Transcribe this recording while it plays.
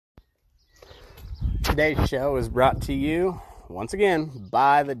Today's show is brought to you, once again,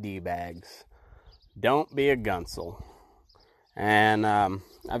 by the D-Bags. Don't be a gunsel. And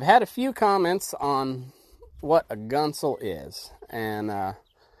I've had a few comments on what a gunsel is. And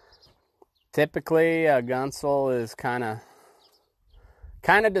typically a gunsel is kind of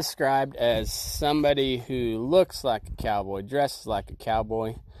described as somebody who looks like a cowboy, dresses like a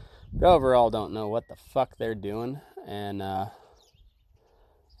cowboy, but overall don't know what the fuck they're doing. And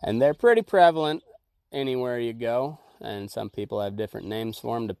they're pretty prevalent anywhere you go, and some people have different names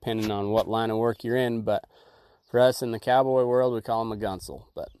for them depending on what line of work you're in, but for us in the cowboy world, we call them a gunsel.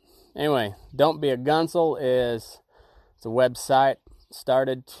 But anyway, Don't Be a Gunsel it's a website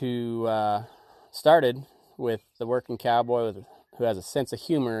started with the working cowboy who has a sense of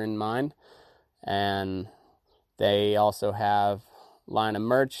humor in mind, and they also have a line of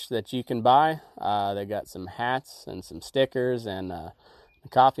merch that you can buy. They got some hats and some stickers and a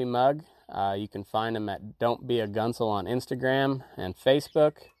coffee mug. You can find them at Don't Be a Gunsel on Instagram and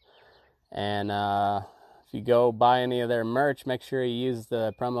Facebook. And if you go buy any of their merch, make sure you use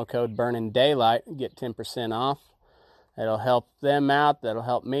the promo code Burning Daylight and get 10% off. It'll help them out. That'll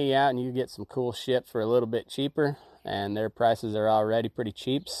help me out, and you get some cool shit for a little bit cheaper. And their prices are already pretty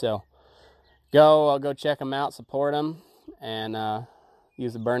cheap. So go check them out, support them, and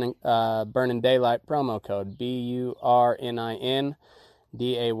use the Burning Daylight promo code BURNIN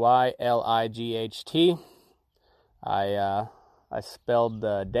DAYLIGHT. I spelled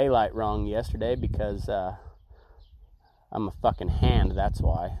daylight wrong yesterday because I'm a fucking hand, that's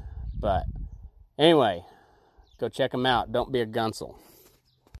why. But anyway, go check them out. Don't be a gunsel.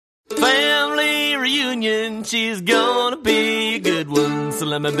 Family reunion, she's gonna be a good one. So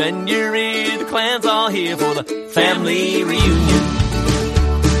let me bend your ear, the clan's all here for the family reunion.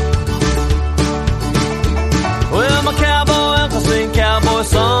 Well, my cowboy uncles sing cowboy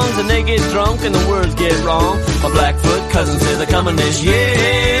songs, and they get drunk and the words get wrong. My Blackfoot cousins say they're coming this year.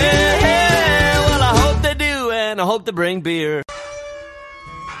 Well, I hope they do, and I hope they bring beer.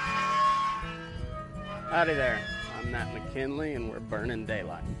 Howdy there. I'm Matt McKinley, and we're Burning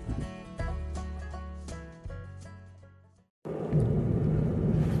Daylight.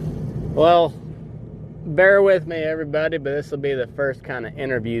 Well, bear with me, everybody, but this will be the first kind of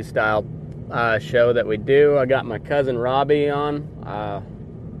interview style show that we do. I got my cousin Robbie on.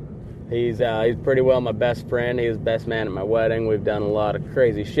 He's pretty well my best friend. He was best man at my wedding. We've done a lot of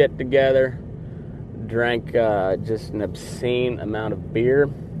crazy shit together. Drank just an obscene amount of beer,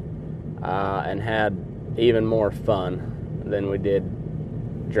 and had even more fun than we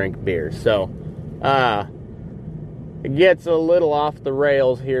did drink beer. So it gets a little off the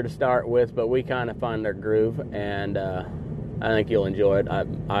rails here to start with, but we kind of find our groove, and I think you'll enjoy it.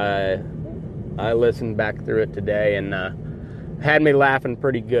 I listened back through it today, and had me laughing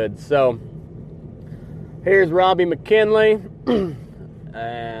pretty good. So here's Robbie McKinley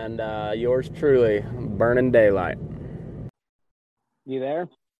and yours truly, Burning Daylight. You there?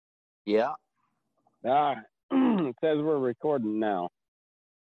 Yeah. It says we're recording now.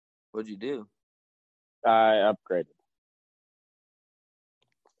 What'd you do? I upgraded.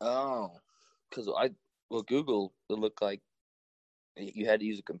 Oh, because Google, it looked like you had to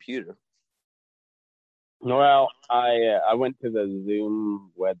use a computer. Well, I went to the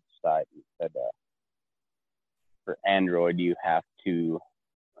Zoom website and said for Android you have to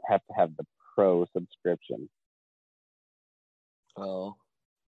have the Pro subscription. Oh.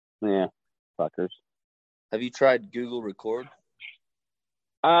 Yeah, fuckers. Have you tried Google Record?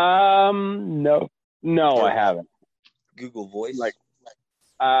 No, I haven't. Google Voice?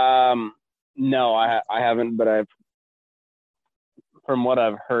 No, I haven't, but from what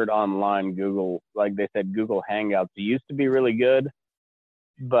I've heard online, Google, like they said, Google Hangouts used to be really good,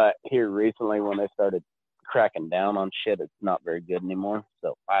 but here recently when they started cracking down on shit, it's not very good anymore.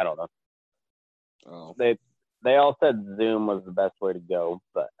 So I don't know. Oh. They all said Zoom was the best way to go,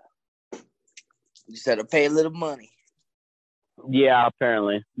 but you said to pay a little money. Yeah,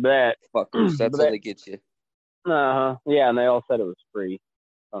 apparently. But fuckers, that's how they get you. Yeah, and they all said it was free.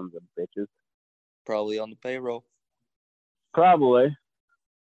 Sons of bitches. Probably on the payroll. Probably.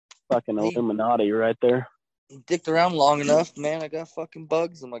 Fucking Illuminati right there. Dicked around long enough, man. I got fucking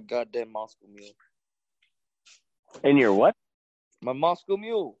bugs in my goddamn Moscow Mule. In your what? My Moscow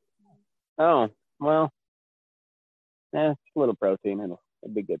Mule. Oh, well. It's a little protein.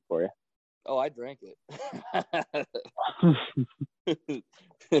 It'd be good for you. Oh, I drank it.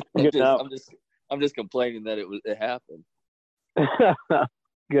 I'm just complaining that it happened.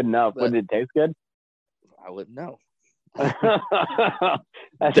 Good enough. But, did it taste good? I wouldn't know.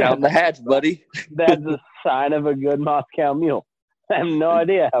 Down the hatch, buddy. That's a sign of a good Moscow Mule. I have no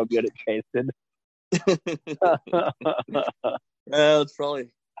idea how good it tasted. It's probably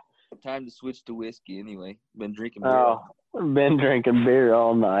time to switch to whiskey anyway. Been drinking beer. Oh, I've been drinking beer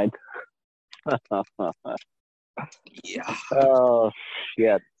all night. Yeah. Oh,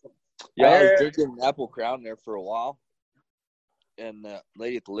 shit. Yeah, I was drinking Apple Crown there for a while. And the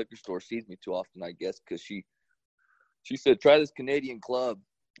lady at the liquor store sees me too often, I guess, because she said, try this Canadian Club.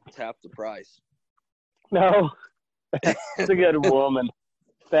 It's half the price. No. That's a good woman.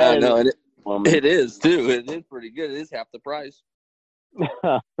 I know, and woman. it is, too. It is pretty good. It is half the price.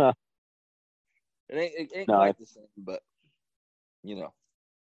 It ain't quite the same, but, you know.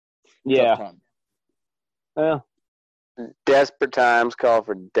 Yeah. Tough time. Well, desperate times call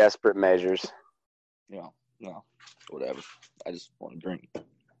for desperate measures. Yeah, no, whatever. I just want to drink.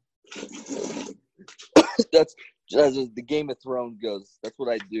 That's as the Game of Thrones goes. That's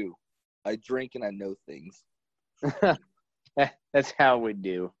what I do. I drink and I know things. That's how we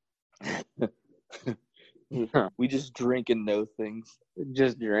do. We just drink and know things.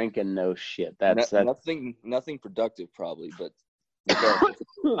 Just drink and know shit. That's nothing productive, probably, but.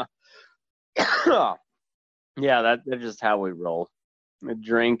 Yeah, that's just how we roll. We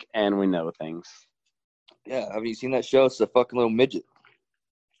drink and we know things. Yeah, have you seen that show? It's a fucking little midget.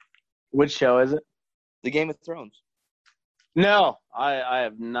 Which show is it? The Game of Thrones. No, I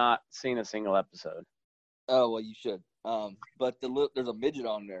have not seen a single episode. Oh well, you should. But there's a midget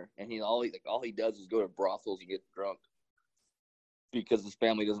on there, and all he does is go to brothels and get drunk because his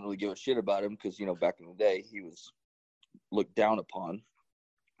family doesn't really give a shit about him because back in the day he was looked down upon.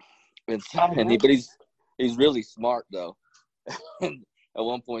 But he's really smart though. And at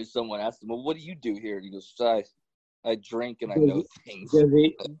one point, someone asked him, "Well, what do you do here?" And he goes, "I drink and I know things."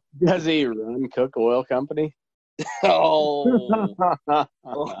 Does he run Cook Oil Company? Oh,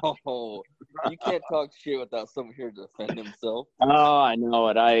 you can't talk shit without someone here to defend himself. Oh, I know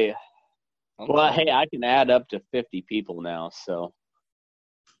it. Hey, I can add up to 50 people now. So,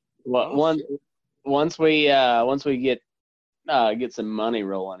 once we get some money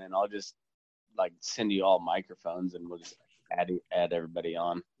rolling, and I'll just send you all microphones, and we'll just add everybody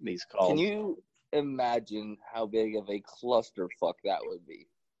on these calls. Can you imagine how big of a clusterfuck that would be?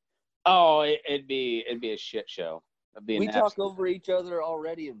 Oh, it'd be a shit show. We talk over each other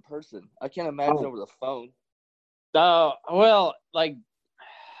already in person. I can't imagine over the phone. Oh, well, can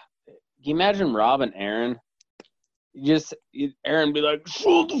you imagine Rob and Aaron? Aaron be like,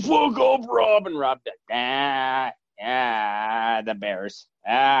 "Shut the fuck up, Rob," and Rob, the Bears,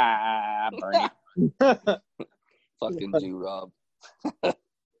 Bernie. Fucking Jew, Rob.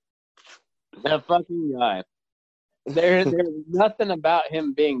 That fucking guy. There's nothing about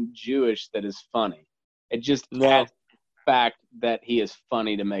him being Jewish that is funny. It just adds the fact that he is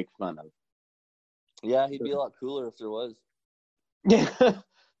funny to make fun of. Yeah, he'd be a lot cooler if there was.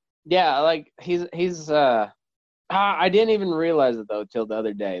 Yeah, he's I didn't even realize it though till the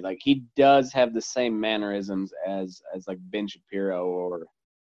other day. He does have the same mannerisms as Ben Shapiro or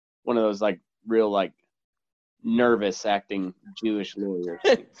one of those real nervous acting Jewish lawyers.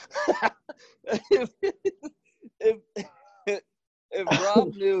 If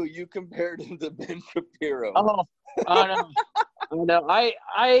Rob knew you compared him to Ben Shapiro. Oh no.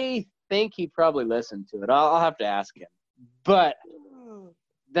 I think he probably listened to it. I'll have to ask him. But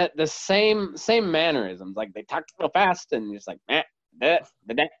that the same mannerisms, they talk so fast and just blah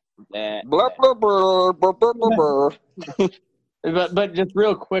blah blah blah blah blah. But just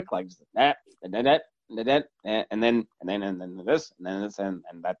real quick, that and then this and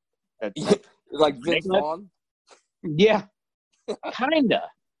that. Like Vince Vaughn. Yeah,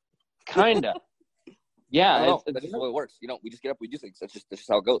 kinda. Yeah, that's just the way it works. We just get up, we do things. That's just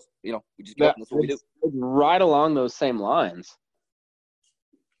how it goes. We just get up, and that's what we do. Right along those same lines.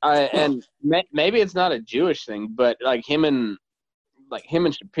 And maybe it's not a Jewish thing, but him and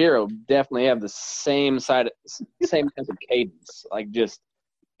Shapiro definitely have the same type of cadence.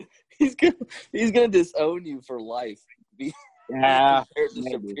 He's gonna disown you for life. Yeah, compared to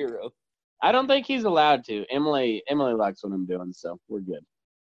Shapiro. I don't think he's allowed to. Emily likes what I'm doing, so we're good.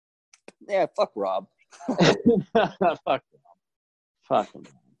 Yeah, fuck Rob. Fuck him.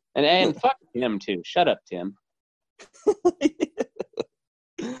 And fuck Tim too. Shut up, Tim.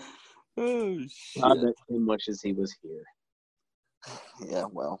 Oh shit. I bet Tim wishes he was here. Yeah,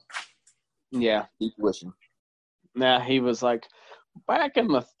 well. Yeah. He's wishing. Nah, he was like, back in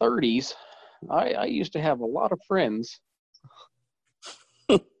the 30s, I used to have a lot of friends.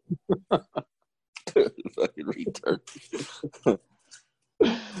 Fucking retard.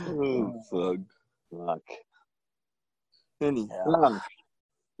 Oh, fuck. Anyhow.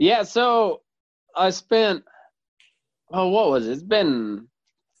 Yeah, so I spent, what was it? It's been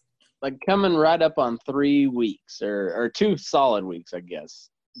like coming right up on 3 weeks or 2 solid weeks, I guess,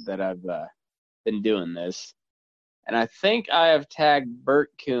 that I've been doing this. And I think I have tagged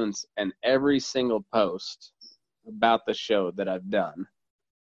Bert Koontz in every single post about the show that I've done.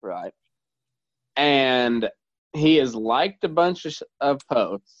 Right. And he has liked a bunch of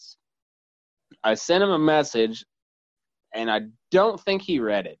posts. I sent him a message, and I don't think he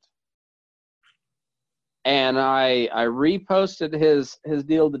read it. And I reposted his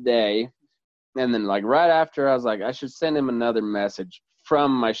deal today, and then like right after, I was like, I should send him another message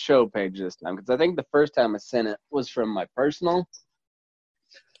from my show page this time, because I think the first time I sent it was from my personal.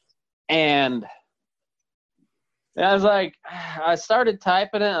 And I was like, I started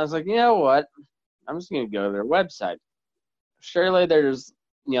typing it. I was like, you know what? I'm just going to go to their website. Surely there's,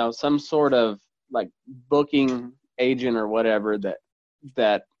 some sort of like booking agent or whatever that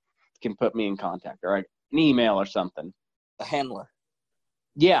can put me in contact, or like an email or something. A handler.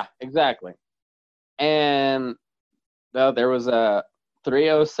 Yeah, exactly. And there was a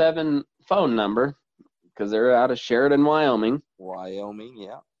 307 phone number because they're out of Sheridan, Wyoming. Wyoming,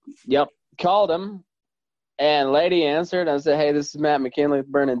 yeah. Yep. Called them, and lady answered. I said, hey, this is Matt McKinley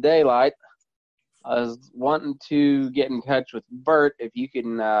with Burning Daylight. I was wanting to get in touch with Bert. If you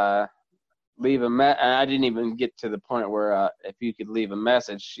can leave a message. I didn't even get to the point where if you could leave a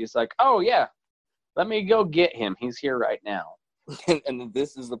message. She's like, oh, yeah, let me go get him. He's here right now. And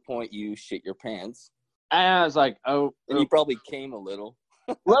this is the point you shit your pants. And I was like, oh. And you probably came a little.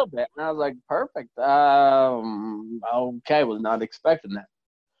 A little bit. And I was like, perfect. Okay, was not expecting that.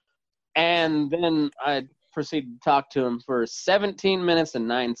 And then I proceeded to talk to him for 17 minutes and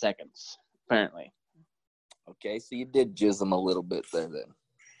 9 seconds, apparently. Okay, so you did jizz him a little bit there then.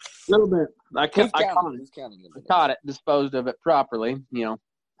 A little bit. I caught it, disposed of it properly,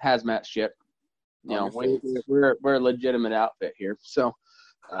 hazmat shit. We're a legitimate outfit here. So,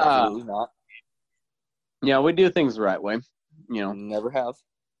 absolutely not. We do things the right way. Never have.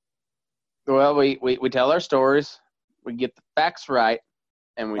 Well, we tell our stories, we get the facts right,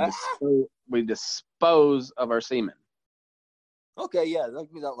 and we dispose of our semen. Okay, yeah, like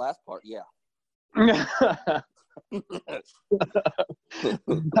me that last part, yeah.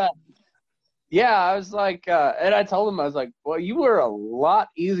 But, yeah, I was like, and I told him, I was like, well, you were a lot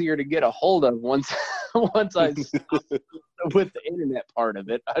easier to get a hold of once I stopped with the internet part of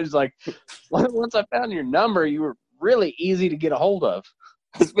it. I was like, once I found your number, you were really easy to get a hold of.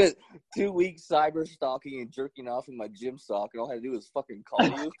 I spent 2 weeks cyber stalking and jerking off in my gym sock, and all I had to do was fucking call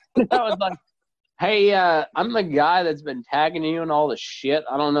you. I was like, hey, I'm the guy that's been tagging you and all the shit.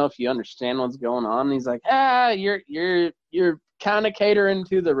 I don't know if you understand what's going on. And he's like, you're kind of catering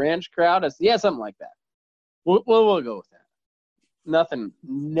to the ranch crowd. I said, yeah, something like that. We'll go with that. Nothing.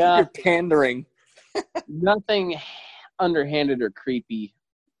 You're pandering. Nothing underhanded or creepy.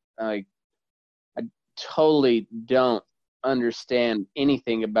 I totally don't understand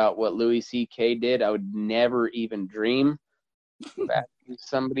anything about what Louis C.K. did. I would never even dream that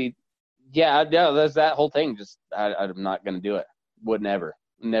somebody. Yeah, that's that whole thing. Just I'm not gonna do it. Would never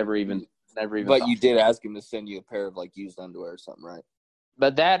even. But you did ask him to send you a pair of like used underwear or something, right?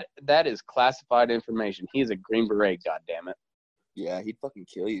 But that is classified information. He's a Green Beret. God damn it. Yeah, he'd fucking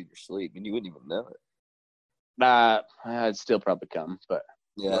kill you in your sleep, and you wouldn't even know it. I'd still probably come, but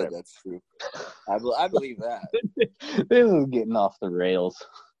yeah, whatever. That's true. I believe that. This is getting off the rails.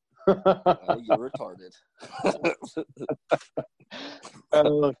 You're retarded.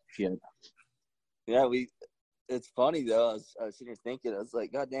 Oh shit. Yeah, it's funny though. I was sitting here thinking, I was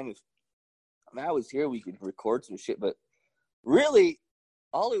like, God damn, if I was here, we could record some shit. But really,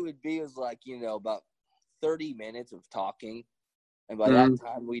 all it would be is like, about 30 minutes of talking, and by that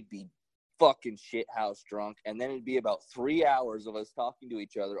time we'd be fucking shithouse drunk, and then it'd be about 3 hours of us talking to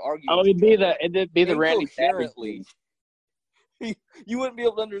each other, arguing. Oh, it'd be the Randy Savage. You wouldn't be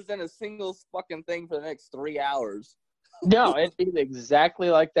able to understand a single fucking thing for the next 3 hours. No, it'd be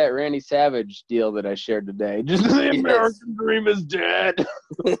exactly like that Randy Savage deal that I shared today. Just the American dream is dead.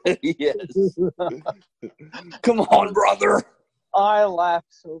 Yes. Come on, brother. I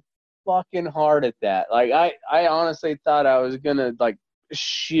laughed so fucking hard at that. Like, I honestly thought I was gonna like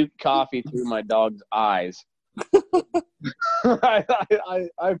shoot coffee through my dog's eyes. I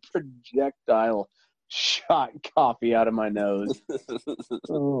projectile shot coffee out of my nose.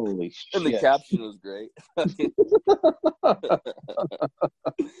 Holy shit. And the caption was great.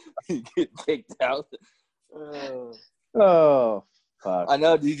 You get kicked out. Oh, fuck. I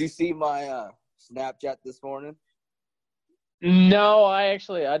know. Did you see my Snapchat this morning? No, I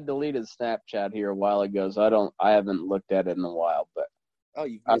deleted Snapchat here a while ago, so I haven't looked at it in a while, but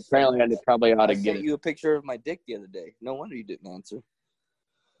apparently I probably ought to get it. I sent you a picture of my dick the other day. No wonder you didn't answer.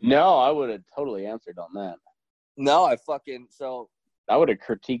 No, I would have totally answered on that. No, I would have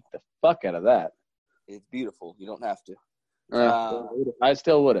critiqued the fuck out of that. It's beautiful. You don't have to. I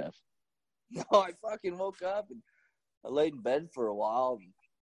still would have. No, I fucking woke up and I laid in bed for a while. And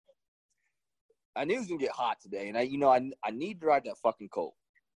I knew it was gonna get hot today, and I need to ride that fucking Colt.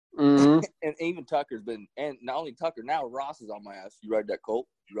 Mm-hmm. And even Tucker's been, and not only Tucker, now Ross is on my ass. You ride that Colt?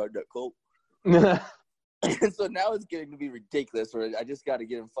 You ride that Colt? And so now it's getting to be ridiculous. Where I just got to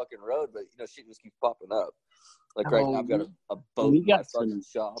get him fucking road, but shit just keeps popping up. Like right now, I've got a boat in my fucking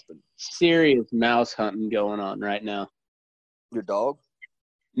shop, and serious mouse hunting going on right now. Your dog?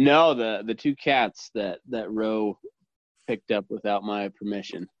 No, the two cats that Roe picked up without my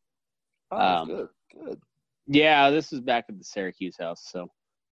permission. Oh, good. Yeah, this is back at the Syracuse house, so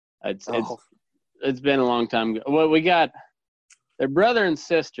it's been a long time. Well, we got their brother and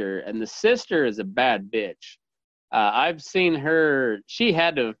sister, and the sister is a bad bitch. I've seen her. She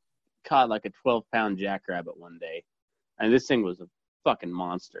had to have caught like a 12-pound jackrabbit one day, and this thing was a fucking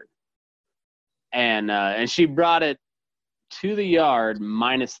monster. And she brought it to the yard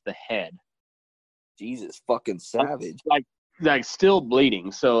minus the head. Jesus, fucking savage. Like still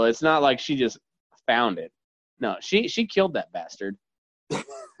bleeding. So it's not like she just found it. No, she killed that bastard.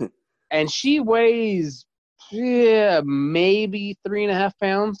 And she weighs maybe 3.5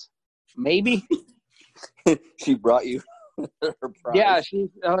 pounds. Maybe. She brought you her prize. Yeah,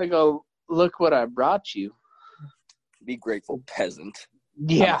 I go, look what I brought you. Be grateful, peasant.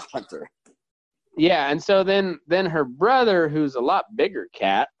 Yeah. I'm a hunter. Yeah, and so then her brother, who's a lot bigger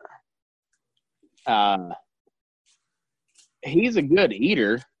cat, he's a good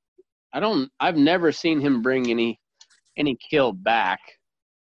eater. I've never seen him bring any kill back,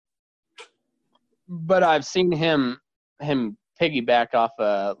 but I've seen him piggyback off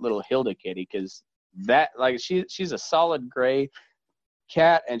a little Hilda kitty because that she's a solid gray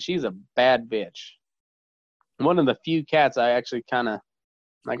cat and she's a bad bitch. One of the few cats I actually kind of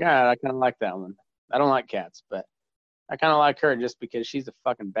I kind of like that one. I don't like cats, but I kind of like her just because she's a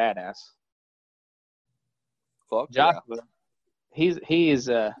fucking badass. Fuck Joshua, yeah. He's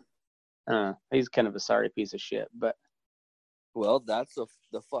kind of a sorry piece of shit, but well, that's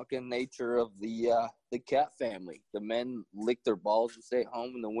the fucking nature of the cat family. The men lick their balls and stay at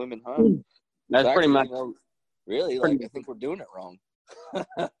home, and the women hunt. That's so pretty much really like I think we're doing it wrong.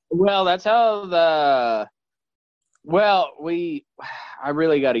 Well, that's how I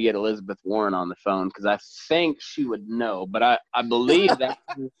really got to get Elizabeth Warren on the phone because I think she would know, but I believe that's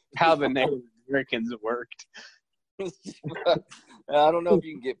how the Native Americans worked. I don't know if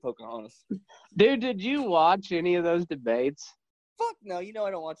you can get Pocahontas. Dude, did you watch any of those debates? Fuck no, I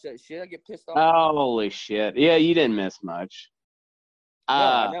don't watch that shit. I get pissed off. Holy shit. Yeah, you didn't miss much. No,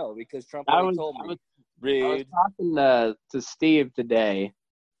 I know, because Trump already told me. I was talking to Steve today,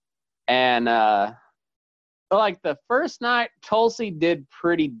 and like the first night, Tulsi did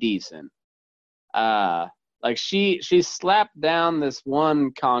pretty decent. Like she slapped down this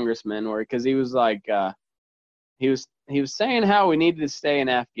one congressman because he was like he was saying how we needed to stay in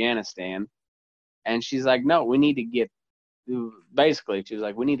Afghanistan, and she's like, no, we need to get. Basically, she was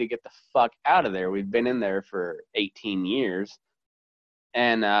like, we need to get the fuck out of there. We've been in there for 18 years.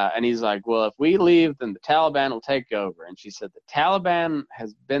 And he's like, well, if we leave, then the Taliban will take over. And she said, the Taliban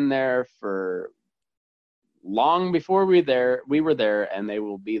has been there for long before we were there, and they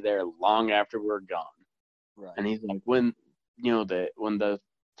will be there long after we're gone. Right. And he's like, when the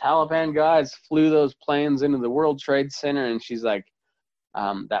Taliban guys flew those planes into the World Trade Center, and she's like,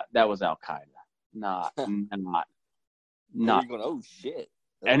 that was Al Qaeda, not. You're going, oh shit.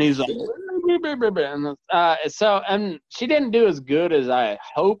 And he's like, and she didn't do as good as I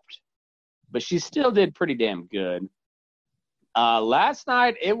hoped, but she still did pretty damn good. Last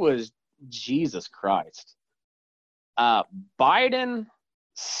night, it was Jesus Christ. Biden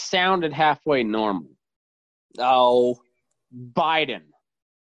sounded halfway normal. Oh. Biden.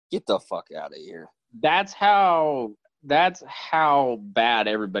 Get the fuck out of here. That's how bad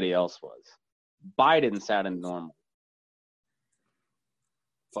everybody else was. Biden sounded normal.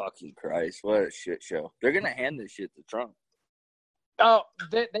 Fucking Christ, what a shit show. They're going to hand this shit to Trump. Oh,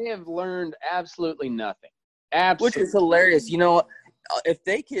 they have learned absolutely nothing. Absolutely. Which is hilarious. You know, if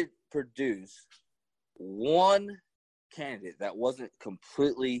they could produce one candidate that wasn't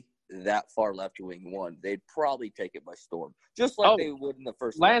completely that far left-wing one, they'd probably take it by storm. Just like they would in the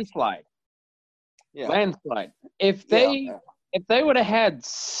first landslide. Yeah. Landslide. If they would have had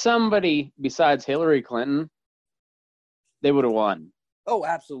somebody besides Hillary Clinton, they would have won. Oh,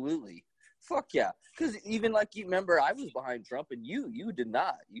 absolutely. Fuck yeah. Because even like you remember, I was behind Trump, and you did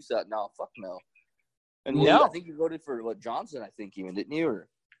not. You said, no, fuck no. And no. I think you voted for Johnson, I think even, didn't you? Or?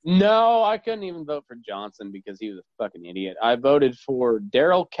 No, I couldn't even vote for Johnson because he was a fucking idiot. I voted for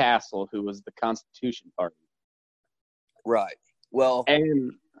Darrell Castle, who was the Constitution Party. Right. Well,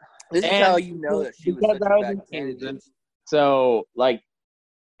 And this is how you know that she was because such I a was bad in candidate. Kansas, so, like,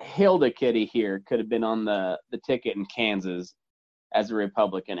 Hilda Kitty here could have been on the ticket in Kansas as a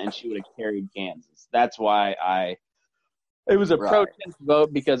Republican, and she would have carried Kansas. That's why it was a Right. protest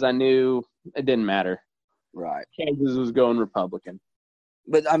vote because I knew it didn't matter. Right. Kansas was going Republican.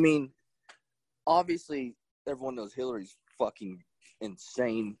 But, I mean, obviously, everyone knows Hillary's fucking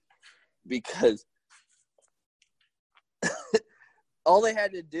insane because all they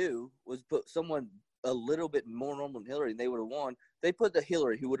had to do was put someone a little bit more normal than Hillary, and they would have won. They put the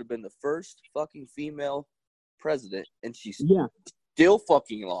Hillary, who would have been the first fucking female president, and she still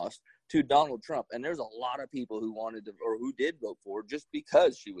fucking lost to Donald Trump. And there's a lot of people who wanted to, or who did vote for her just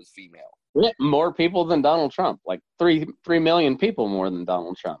because she was female. Yeah, more people than Donald Trump, like 3 million people more than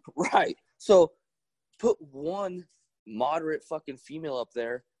Donald Trump. Right. So put one moderate fucking female up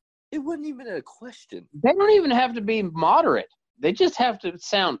there, it wasn't even a question. They don't even have to be moderate. They just have to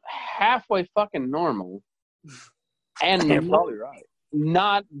sound halfway fucking normal. And You're probably right.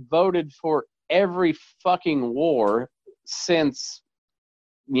 not voted for every fucking war since,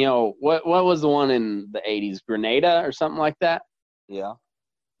 what was the one in the 80s? Grenada or something like that? Yeah.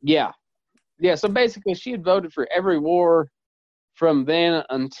 Yeah. Yeah, so basically she had voted for every war from then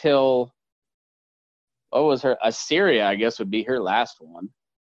until, what was her? Assyria, I guess, would be her last one.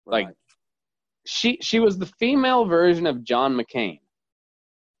 Right. Like, she was the female version of John McCain.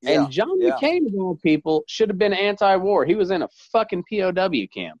 Yeah. And John McCain, of all people, should have been anti-war. He was in a fucking POW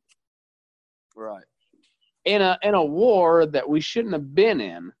camp. Right. In a war that we shouldn't have been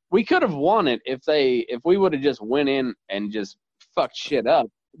in. We could have won it if we would have just went in and just fucked shit up.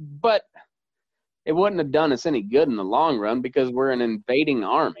 But it wouldn't have done us any good in the long run because we're an invading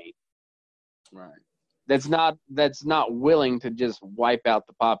army. Right. That's not willing to just wipe out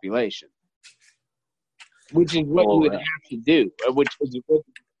the population. Which is what you would have to do, which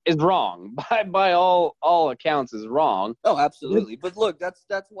is wrong. By all accounts is wrong. Oh, absolutely. But look, that's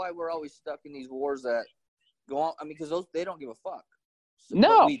why we're always stuck in these wars that go on. I mean, because they don't give a fuck. So,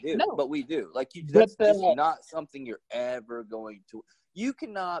 No, but we do. no. But we do. Like, that's just not something you're ever going to. You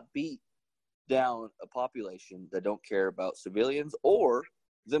cannot beat down a population that don't care about civilians or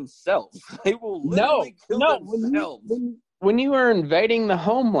themselves. They will literally kill themselves. When you are invading the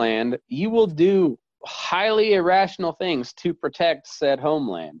homeland, you will do highly irrational things to protect said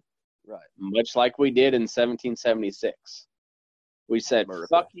homeland. Right. Much like we did in 1776. We said, America.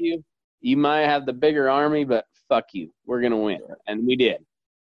 Fuck you. You might have the bigger army, but fuck you. We're going to win. Right. And we did.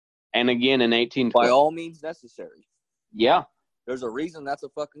 And again in 1812. By all means necessary. Yeah. There's a reason that's a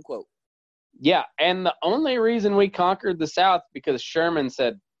fucking quote. Yeah. And the only reason we conquered the South because Sherman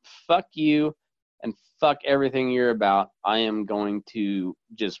said, fuck you and fuck everything you're about. I am going to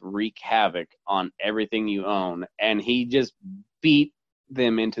just wreak havoc on everything you own. And he just beat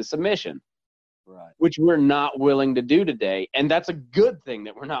them into submission. Right. Which we're not willing to do today. And that's a good thing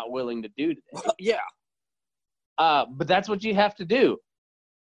that we're not willing to do today. Yeah. But that's what you have to do.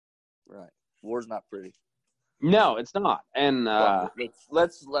 Right. War's not pretty. No, it's not. And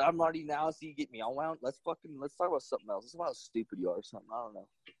let's I'm already now so you get me all wound. Let's talk about something else. Let's talk about how stupid you are or something. I don't know.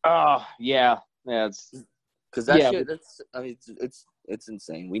 Oh, yeah. Yeah, it's because that shit. It's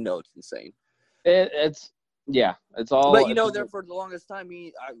insane. We know it's insane. It's all. But there for the longest time,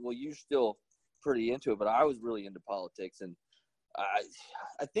 you're still pretty into it, but I was really into politics, and I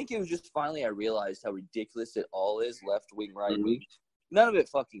think it was just finally I realized how ridiculous it all is, left wing, right wing. Mm-hmm. None of it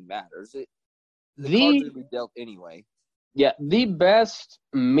fucking matters. The cards are gonna be dealt anyway. Yeah, the best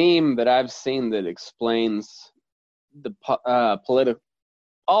meme that I've seen that explains the political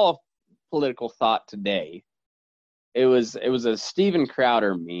thought today. It was a Steven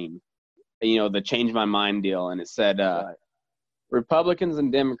Crowder meme, the change my mind deal, and it said Republicans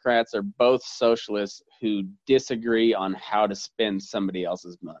and Democrats are both socialists who disagree on how to spend somebody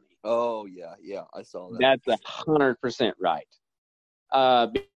else's money. Oh yeah, I saw that. That's 100% right.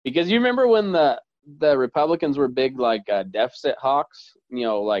 Because you remember when the Republicans were big like deficit hawks,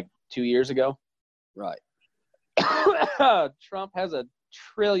 like 2 years ago? Right. Trump has $1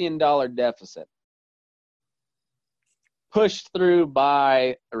 trillion deficit pushed through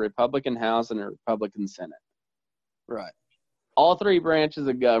by a Republican House and a Republican Senate. Right. All three branches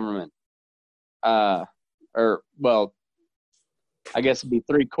of government, I guess it'd be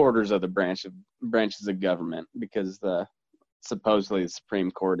 3/4 of the branches of government because supposedly the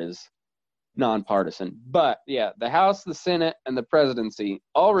Supreme Court is nonpartisan. But yeah, the House, the Senate, and the presidency,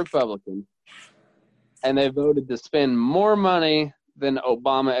 all Republican, and they voted to spend more money than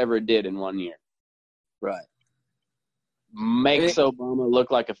Obama ever did in 1 year. Right. Makes Obama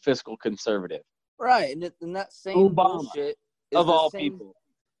look like a fiscal conservative. Right, and that same Obama, bullshit is of the all same, people.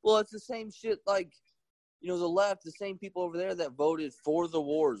 Well, it's the same shit like, the left, the same people over there that voted for the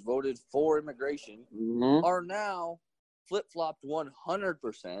wars, voted for immigration, are now flip-flopped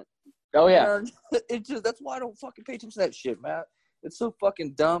 100%. Oh, yeah. It's just, that's why I don't fucking pay attention to that shit, Matt. It's so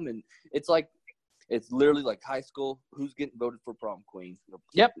fucking dumb, and it's literally like high school. Who's getting voted for prom queen?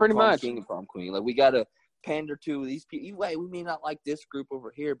 Yep, pretty prom much. King and prom queen. Like, we got to pander to these people. Wait, we may not like this group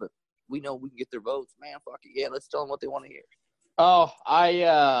over here, but we know we can get their votes. Man, fuck it. Yeah, let's tell them what they want to hear. Oh,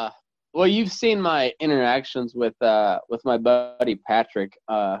 well, you've seen my interactions with my buddy Patrick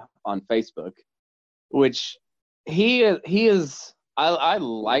on Facebook, which he is. I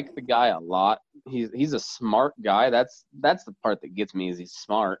like the guy a lot. He's a smart guy. That's the part that gets me, is he's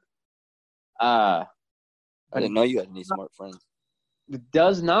smart. I didn't know you had any smart friends. It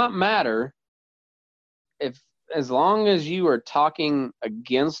does not matter as long as you are talking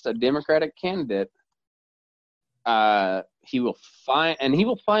against a Democratic candidate. He will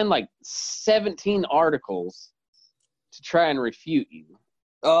find like 17 articles to try and refute you.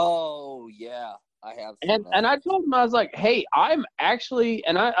 Oh yeah, I have seen that. And I told him, I was like, hey, I'm actually,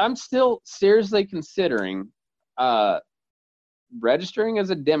 and I'm still seriously considering registering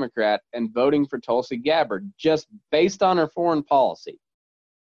as a Democrat and voting for Tulsi Gabbard just based on her foreign policy.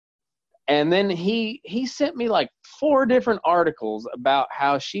 And then he sent me like 4 different articles about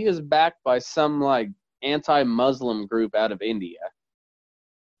how she is backed by some like anti-Muslim group out of India.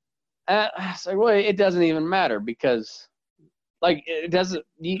 I was like, well, it doesn't even matter, because like it doesn't.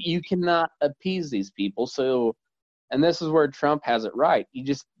 You cannot appease these people. So, and this is where Trump has it right. You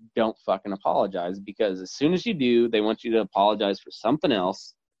just don't fucking apologize, because as soon as you do, they want you to apologize for something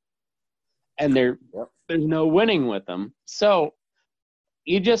else, and there's no winning with them. So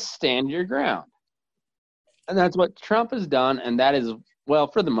you just stand your ground, and that's what Trump has done. And that is, well,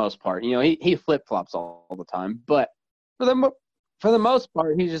 for the most part, he flip flops all the time, but for the most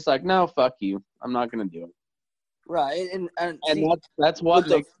part, he's just like, no, fuck you, I'm not gonna do it. Right, and see, that's what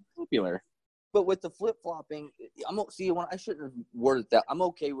makes it popular. But with the flip flopping, I shouldn't have worded that. I'm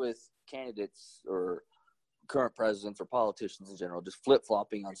okay with candidates or current presidents or politicians in general just flip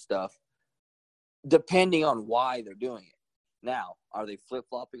flopping on stuff, depending on why they're doing it. Now, are they flip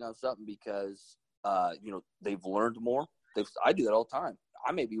flopping on something because they've learned more? I do that all the time.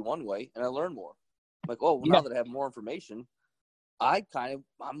 I may be one way and I learn more. I'm like, now that I have more information, I'm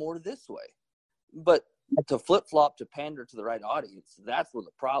more this way. But to flip flop to pander to the right audience, that's where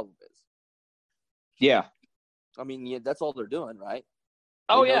the problem is. Yeah. I mean, that's all they're doing, right?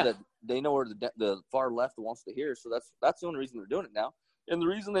 They know where the far left wants to hear, so that's the only reason they're doing it now. And the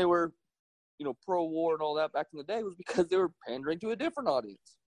reason they were, pro-war and all that back in the day was because they were pandering to a different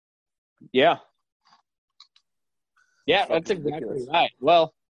audience. Yeah. Yeah, that's exactly right.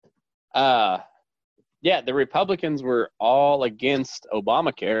 Well, the Republicans were all against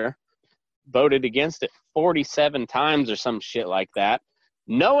Obamacare, voted against it 47 times or some shit like that,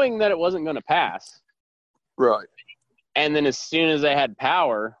 knowing that it wasn't going to pass. Right. And then as soon as they had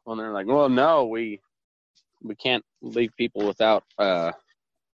power, well, they're like, well, no, we can't leave people without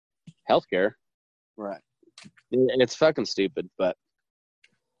health care. Right. It's fucking stupid, but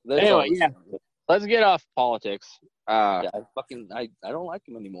anyway, let's get off politics. I don't like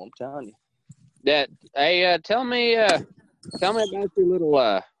him anymore, I'm telling you. Tell me about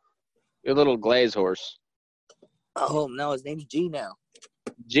your little glaze horse. Oh, no, his name's G now.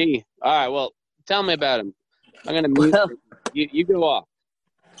 G. All right, well, tell me about him. I'm gonna mute you go off.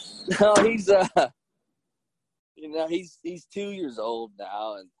 No, he's 2 years old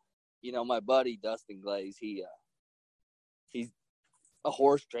now, and my buddy Dustin Glaze, he's a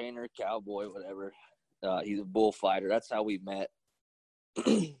horse trainer, cowboy, whatever. He's a bullfighter. That's how we met.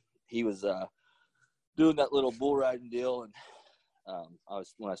 He was doing that little bull riding deal, and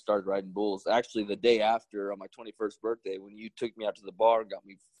when I started riding bulls, actually the day after on my 21st birthday, when you took me out to the bar and got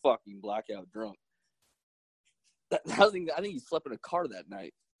me fucking blackout drunk. I think you slept in a car that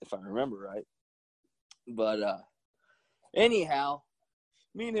night, if I remember right. But anyhow,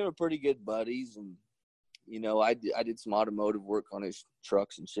 me and him are pretty good buddies, and I did some automotive work on his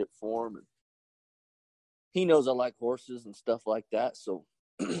trucks and shit for him, and he knows I like horses and stuff like that. So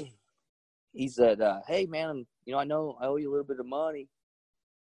he said, "Hey man, I know I owe you a little bit of money.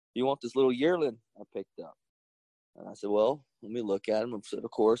 You want this little yearling I picked up?" And I said, "Well, let me look at him." I said,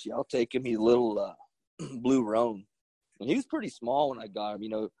 "Of course, I'll take him. He's a little blue roan." And he was pretty small when I got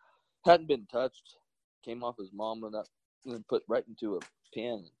him, hadn't been touched, came off his mom and put right into a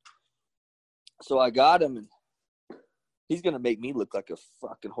pen. So I got him, and he's going to make me look like a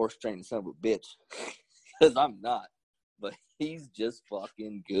fucking horse training son of a bitch. Because I'm not. But he's just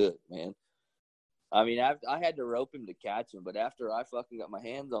fucking good, man. I mean, I had to rope him to catch him, but after I fucking got my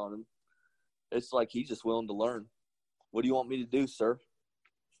hands on him, it's like he's just willing to learn. What do you want me to do, sir?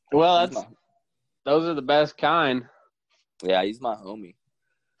 Well, those are the best kind. Yeah, he's my homie.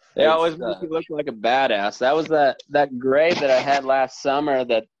 They always make you look like a badass. That was that gray that I had last summer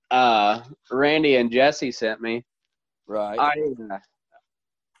that Randy and Jesse sent me. Right.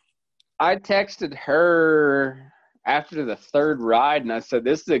 I texted her after the third ride, and I said,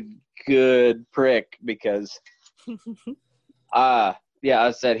 "This is a good prick because, I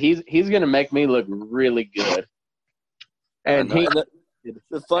said he's gonna make me look really good." And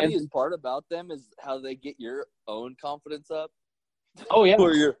the funniest part about them is how they get your own confidence up. Oh yeah,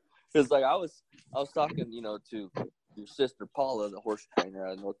 because like I was talking, to your sister Paula, the horse trainer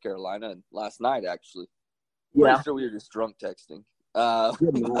out of North Carolina, and last night actually. Pretty sure we were just drunk texting. But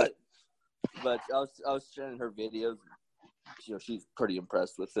I was sharing her videos. She's pretty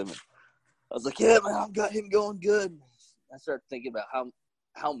impressed with him. And I was like, yeah, man, I've got him going good. I started thinking about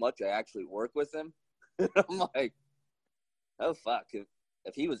how much I actually work with him. I'm like, oh fuck!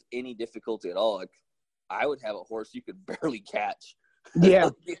 If he was any difficulty at all, like I would have a horse you could barely catch. Yeah,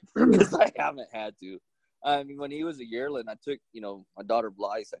 because I haven't had to. I mean, when he was a yearling, I took my daughter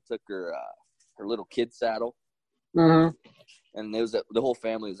Blythe. I took her little kid saddle. Mm-hmm. And it was the whole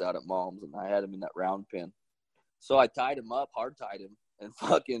family was out at mom's, and I had him in that round pen. So I tied him up, hard tied him, and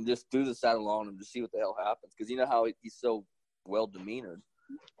fucking just threw the saddle on him to see what the hell happens. Because you know how he's so well demeanored.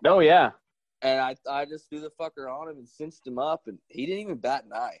 Oh yeah. And I just threw the fucker on him and cinched him up, and he didn't even bat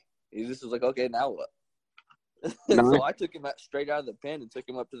an eye. He just was like, okay, now what? So I took him straight out of the pen and took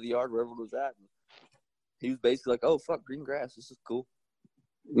him up to the yard wherever it was at. And he was basically like, oh fuck, green grass, this is cool.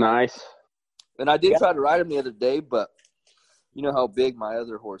 Nice. And I did try to ride him the other day, but you know how big my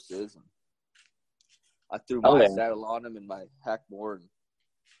other horse is. And I threw my saddle on him and my Hackmore.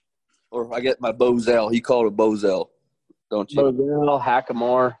 Or I get my Bozell. He called it Bozell, don't you? Bozell,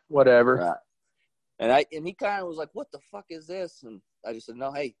 Hackamore, whatever. Right. And he kind of was like, what the fuck is this? And I just said,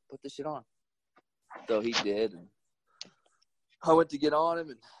 no, hey, put this shit on. So he did. And I went to get on him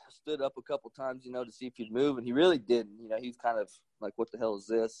and stood up a couple times, to see if he'd move. And he really didn't. He's kind of like, what the hell is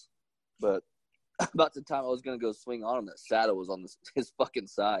this? But about the time I was going to go swing on him, that saddle was on his fucking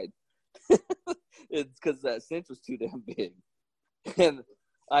side. It's because that cinch was too damn big. And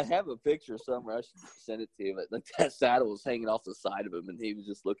I have a picture somewhere. I should send it to you. But like that saddle was hanging off the side of him, and he was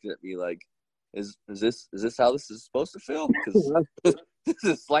just looking at me like, "Is this how this is supposed to feel? Because this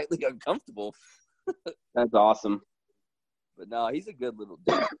is slightly uncomfortable." That's awesome. But no, he's a good little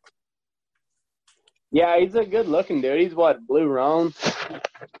dude. Yeah, he's a good-looking dude. He's what, Blue Roan? Yeah.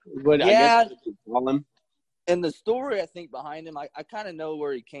 I guess you could call him. And the story, I think, behind him, I kind of know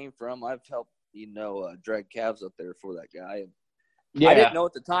where he came from. I've helped, drag calves up there for that guy. And I didn't know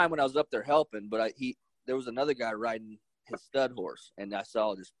at the time when I was up there helping, but there was another guy riding his stud horse, and I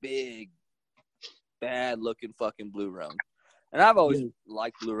saw this big, bad-looking fucking Blue Roan. And I've always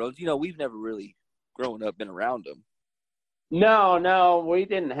liked Blue Roans. We've never really, growing up, been around them. No, we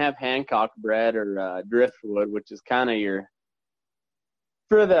didn't have Hancock bred or Driftwood, which is kind of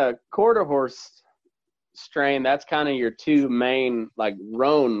for the quarter horse strain, that's kind of your two main, like,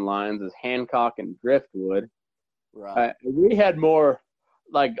 roan lines is Hancock and Driftwood. Right. We had more,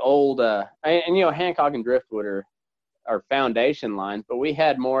 like, old, and Hancock and Driftwood are foundation lines, but we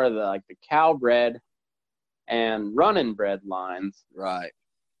had more of the cow bred and running bred lines. Right.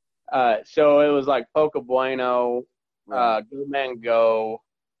 So it was like Poco Bueno, Go Man Go,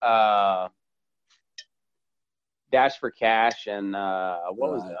 Dash for Cash, and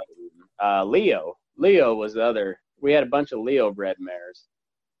what was the other one? Leo. Leo was the other. We had a bunch of Leo bred mares.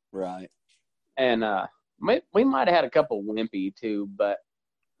 Right. And we might have had a couple Wimpy too, but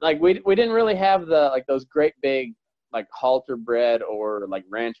we didn't really have those great big halter bred or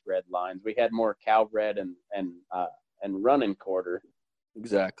ranch bred lines. We had more cow bred and running quarter.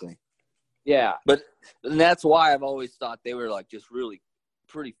 Exactly. Yeah. And that's why I've always thought they were just really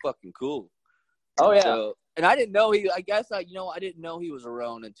pretty fucking cool. Oh yeah. So, and I didn't know I didn't know he was a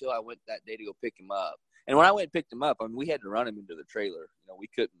roan until I went that day to go pick him up. And when I went and picked him up, we had to run him into the trailer. We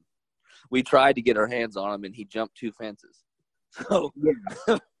couldn't. We tried to get our hands on him, and he jumped 2 fences. So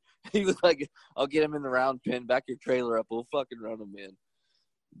he was like, I'll get him in the round pen, back your trailer up, we'll fucking run him in.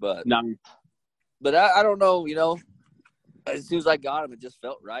 But I don't know, as soon as I got him, it just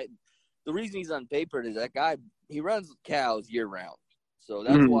felt right. The reason he's unpapered is that guy, he runs cows year round. So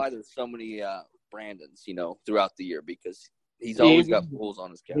that's why there's so many Brandons, throughout the year, because he's always got bulls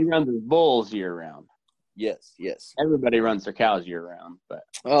on his cow. He runs his bulls year round. Yes, yes. Everybody runs their cows year round, but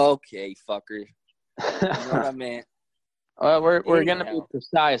Okay, fucker. You know what I meant. well, we're gonna be Anyhow.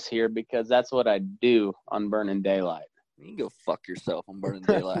 precise here because that's what I do on Burning Daylight. You can go fuck yourself on Burning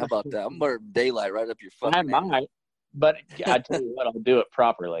Daylight. How about that? I'm burning daylight right up your fucking I might, but I tell you what, I'll do it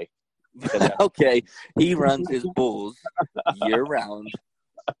properly. Okay, he runs his bulls year round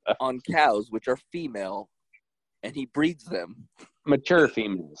on cows, which are female, and he breeds them. Mature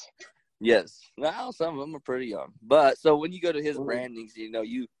females. Yes. Well, some of them are pretty young. But so when you go to his brandings, you know,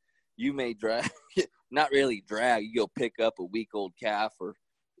 you may drag, not really drag. You go pick up a week-old calf, or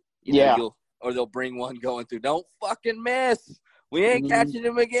or they'll bring one going through. Don't fucking miss. We ain't catching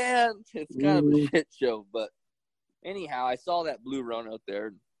him again. It's kind of a shit show. But anyhow, I saw that blue run out there.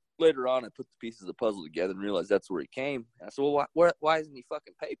 And later on, I put the pieces of the puzzle together and realized that's where he came. And I said, well, why isn't he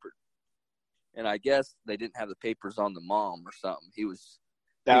fucking papered? And I guess they didn't have the papers on the mom or something. He was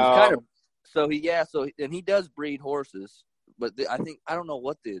kind of and he does breed horses. But I don't know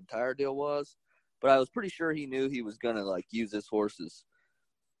what the entire deal was, but I was pretty sure he knew he was going to like use this horse as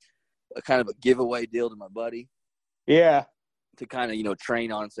a kind of a giveaway deal to my buddy. Yeah. To kind of, you know,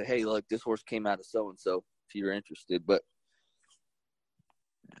 train on and say, hey, look, this horse came out of so-and-so if you're interested. But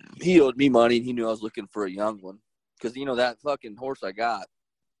he owed me money and he knew I was looking for a young one. Because, you know, that fucking horse I got,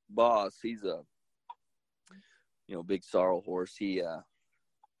 Boss, he's a, you know, big sorrel horse. I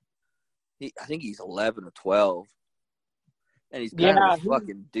think he's 11 or 12. And he's kind of a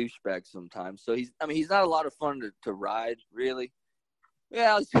fucking douchebag sometimes. So he's not a lot of fun to ride, really.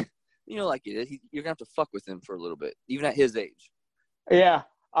 Yeah, you know, like it is. You're going to have to fuck with him for a little bit, even at his age. Yeah.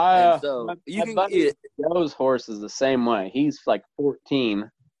 So you can get those horses the same way. He's like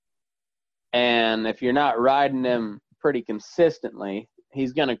 14. And if you're not riding him pretty consistently,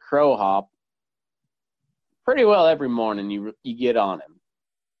 he's going to crow hop pretty well every morning you get on him.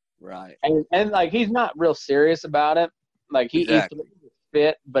 Right. And like, he's not real serious about it. Like, he's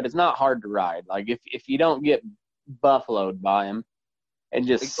fit, but it's not hard to ride. Like, if you don't get buffaloed by him and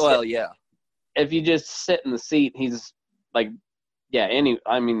just if you just sit in the seat, he's like,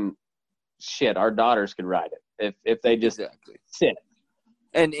 shit, our daughters could ride it if they just sit.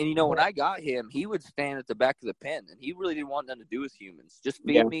 And you know, when I got him, he would stand at the back of the pen, and he really didn't want nothing to do with humans. Just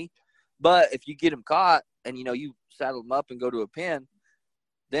feed me. But if you get him caught, and you know, you saddle him up and go to a pen,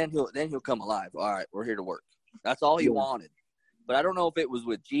 then he'll come alive. All right, we're here to work. That's all he wanted. But I don't know if it was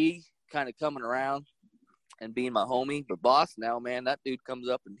with G kind of coming around and being my homie. But Boss now, man, that dude comes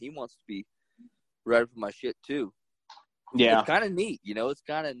up and he wants to be ready for my shit too. Yeah. It's kind of neat, you know. It's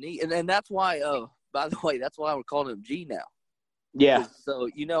kind of neat. And that's why, by the way, that's why we're calling him G now. Yeah. So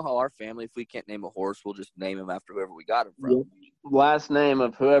you know how our family, if we can't name a horse, we'll just name him after whoever we got him from. Yep. Last name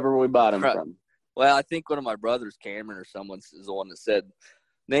of whoever we bought him from. Well, I think one of my brothers, Cameron or someone, is the one that said,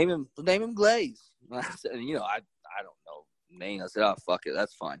 name him Glaze. And I said, you know, I don't know name. I said, oh, fuck it,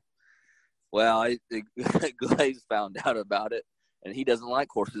 that's fine. Well, Glaze found out about it, and he doesn't like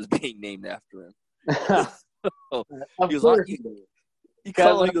horses being named after him. So, he was like, you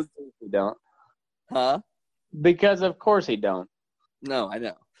call him, he don't. Huh? Because of course he don't. No, I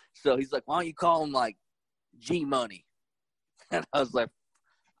know. So he's like, why don't you call him like G Money? And I was like,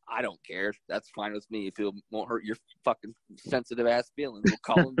 I don't care. That's fine with me. If it won't hurt your fucking sensitive ass feelings, we'll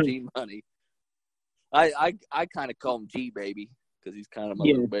call him G Money. I kind of call him G Baby because he's kind of my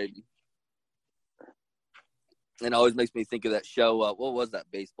little baby. And it always makes me think of that show. What was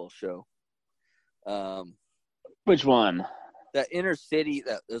that baseball show? Which one? That Inner City.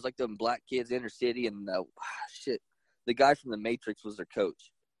 That there's like them black kids, Inner City, and shit. The guy from The Matrix was their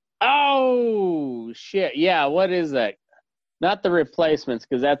coach. Oh shit! Yeah, what is that? Not The Replacements,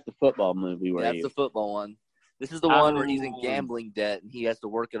 because that's the football movie. That's the football one. This is the one where he's in gambling debt and he has to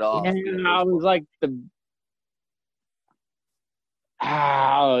work it off. Yeah, I was like the.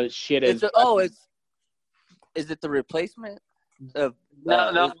 Oh shit! Is it The Replacement? No,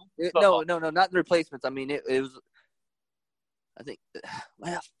 not The Replacements. I mean, it was. I think.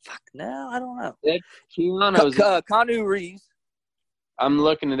 Well, fuck. No, I don't know. Keanu Reeves. I'm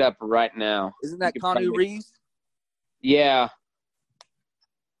looking it up right now. Isn't that Keanu Reeves? Yeah.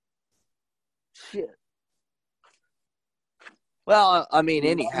 Shit. Well, I mean,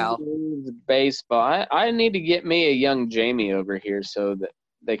 anyhow. Baseball. I need to get me a young Jamie over here so that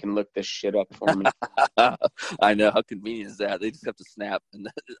they can look this shit up for me. I know. How convenient is that? They just have to snap. And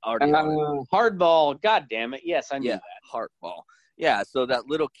already hardball. God damn it. Yes, I knew that. Hardball. Yeah, so that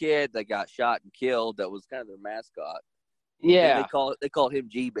little kid that got shot and killed, that was kind of their mascot. Yeah. They called him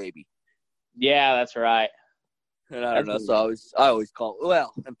G Baby. Yeah, that's right. And I don't know, so I always call,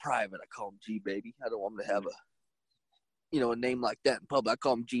 well, in private, I call him G Baby. I don't want him to have a name like that in public. I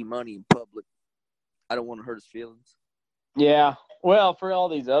call him G Money in public. I don't want to hurt his feelings. Yeah. Well, for all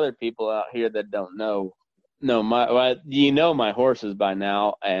these other people out here that don't know my horses by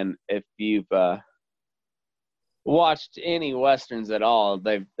now, and if you've watched any westerns at all,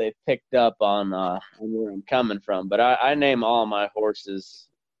 they've picked up on where I'm coming from. But I name all my horses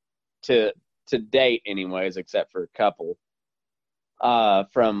to date, anyways, except for a couple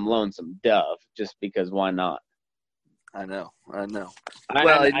from Lonesome Dove, just because why not? I know. I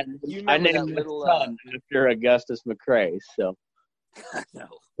You remember named that my little son after Augustus McRae, so. I know.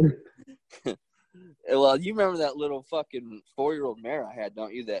 Well, you remember that little fucking 4-year-old mare I had,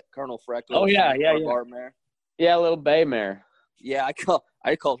 don't you? That Colonel Freckles. Oh yeah. Bar mare. Yeah, little bay mare. Yeah, I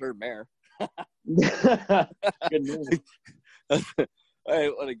called her Mare. Good name. Hey,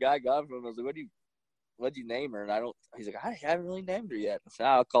 when a guy got from him, I was like, what'd you name her? And he's like, I haven't really named her yet. I said,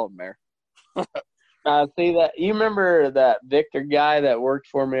 I'll call her Mare. See that? You remember that Victor guy that worked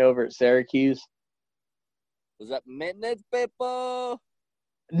for me over at Syracuse? Was that Maintenance People?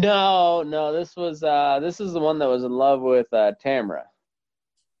 No. This is the one that was in love with Tamara.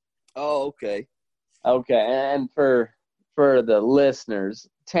 Oh, okay. Okay, and for the listeners,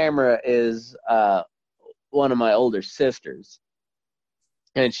 Tamara is one of my older sisters,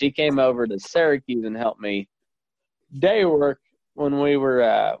 and she came over to Syracuse and helped me day work when we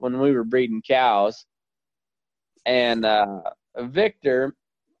were breeding cows. And Victor,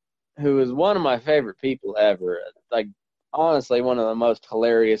 who is one of my favorite people ever, like honestly one of the most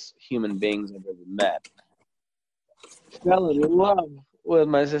hilarious human beings I've ever met, fell in love with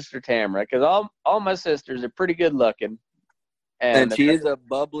my sister Tamara, because all my sisters are pretty good looking, and she is a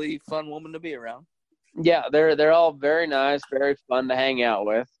bubbly, fun woman to be around. Yeah, they're all very nice, very fun to hang out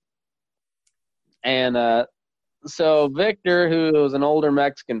with. And so Victor, who is an older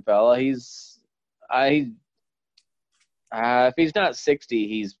Mexican fella, if he's not 60,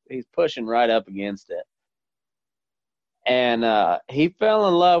 he's pushing right up against it. And he fell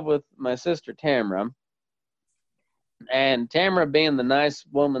in love with my sister Tamara. And Tamara, being the nice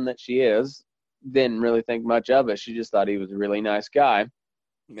woman that she is, didn't really think much of it. She just thought he was a really nice guy.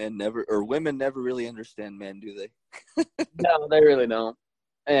 Women never really understand men, do they? No, they really don't.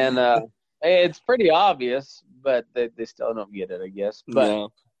 And it's pretty obvious, but they still don't get it, I guess.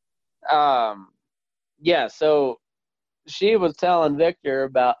 But no. Yeah, so she was telling Victor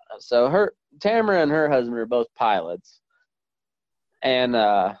about, Tamara and her husband are both pilots. And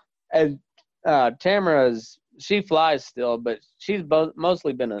Tamara's, she flies still, but she's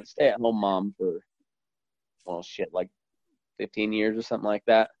mostly been a stay-at-home mom for, like 15 years or something like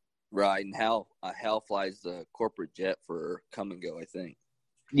that. Right, and Hal flies the corporate jet for Come and Go, I think.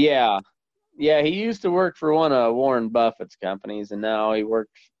 Yeah, he used to work for one of Warren Buffett's companies, and now he works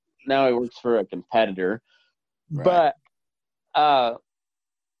for a competitor. Right. But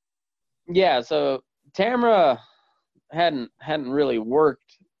so Tamara hadn't really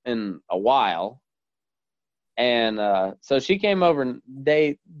worked in a while, and so she came over and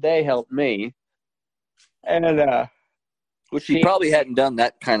they helped me, and which she probably hadn't done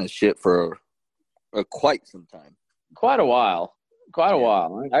that kind of shit for quite some time. Quite a while.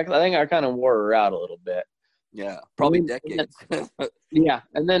 I think I kind of wore her out a little bit. Yeah, probably decades. Yeah,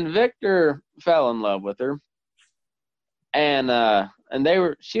 and then Victor fell in love with her, and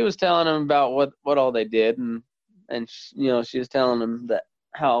she was telling him about what all they did, and she was telling him that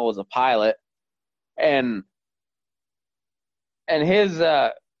Hal was a pilot, and his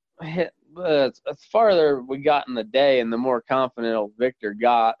the farther we got in the day and the more confident old Victor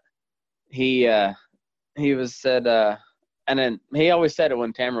got, he was said, and then he always said it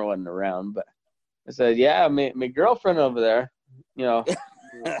when Tamara wasn't around, but I said, yeah, my girlfriend over there,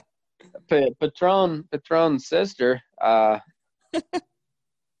 Patron's sister, her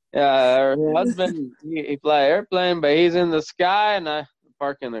husband, he fly airplane, but he's in the sky, and I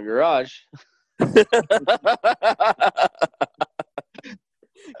park in the garage.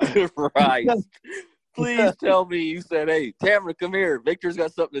 Christ. Please tell me you said, hey, Tamara, come here. Victor's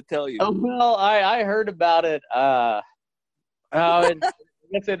got something to tell you. Oh, well, I heard about it. I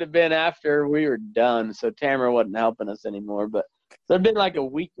guess it had been after we were done, so Tamara wasn't helping us anymore. But so it'd been like a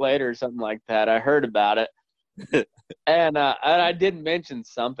week later or something like that. I heard about it. And I did mention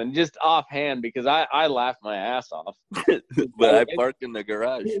something just offhand because I laughed my ass off. But I parked in the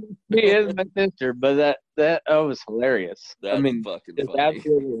garage. She is my sister, but that was hilarious. That's fucking it's funny.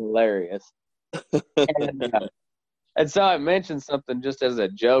 Absolutely hilarious. And so I mentioned something just as a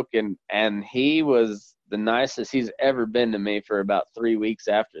joke, and he was the nicest he's ever been to me for about 3 weeks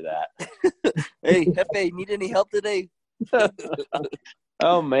after that. Hey, Hefe, need any help today?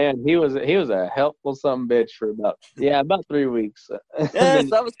 Oh man, he was a helpful son of a bitch for about 3 weeks.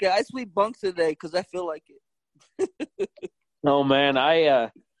 Yes, I was good. I sleep bunks today because I feel like it. Oh man, I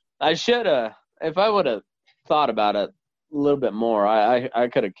should have, if I would have thought about it a little bit more, I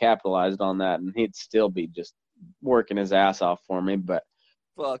could have capitalized on that, and he'd still be just working his ass off for me. But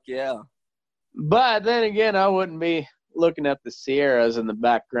Fuck yeah. But then again, I wouldn't be looking at the Sierras in the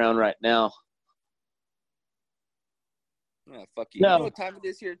background right now. Yeah, fuck you. No. You know what time it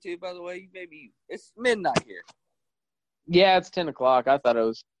is here too, by the way? Maybe it's midnight here. Yeah, it's 10 o'clock. I thought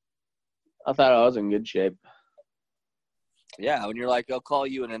I was in good shape. Yeah, when you're like, I'll call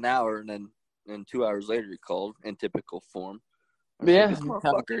you in an hour, and then 2 hours later you called in typical form. Yeah. Like, this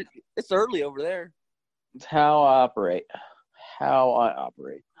motherfucker, it's early over there. It's how I operate.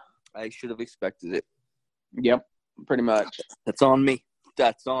 I should have expected it. Yep, pretty much. That's on me.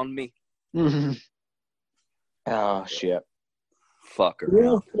 Oh, shit.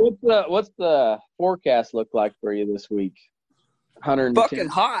 Fucker. What's the forecast look like for you this week? 110. Fucking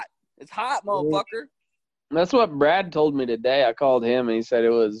hot. It's hot, motherfucker. That's what Brad told me today. I called him and he said it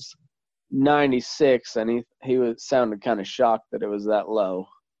was 96, and he sounded kind of shocked that it was that low.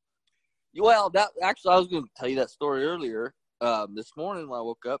 Well, I was going to tell you that story earlier. This morning when I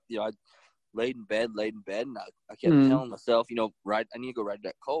woke up, I laid in bed, and I kept telling myself, I need to go ride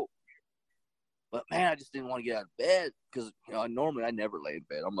that colt. But man, I just didn't want to get out of bed because normally I never lay in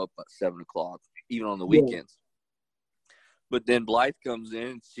bed. I'm up at 7 o'clock, even on the weekends. But then Blythe comes in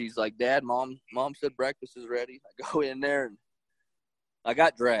and she's like, "Dad, Mom said breakfast is ready." I go in there and I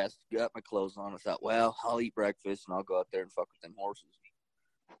got dressed, got my clothes on. I thought, well, I'll eat breakfast and I'll go out there and fuck with them horses.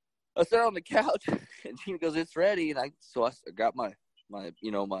 I sat on the couch and Gina goes, "It's ready." And I got my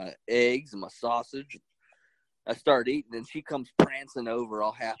eggs and my sausage. I started eating and she comes prancing over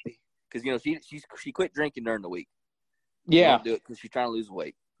all happy because she quit drinking during the week. Yeah, she won't do it because she's trying to lose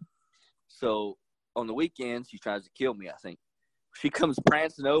weight. So on the weekends she tries to kill me. I think she comes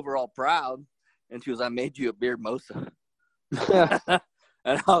prancing over all proud and she goes, "I made you a beer mosa."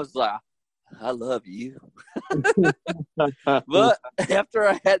 And I was like, "I love you." But after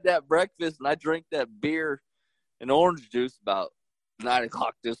I had that breakfast and I drank that beer and orange juice about 9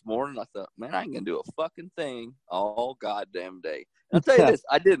 o'clock this morning, I thought, man, I ain't gonna do a fucking thing all goddamn day. And I'll tell you this,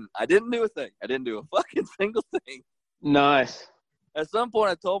 I didn't do a thing. I didn't do a fucking single thing. Nice. At some point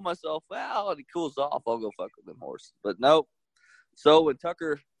I told myself, well, when it cools off, I'll go fuck with them horses. But nope. So when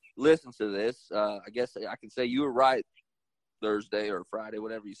Tucker listens to this, I guess I can say you were right Thursday or Friday,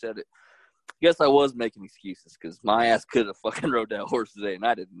 whatever you said it. I guess I was making excuses because my ass could have fucking rode that horse today, and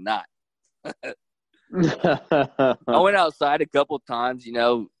I did not. I went outside a couple of times,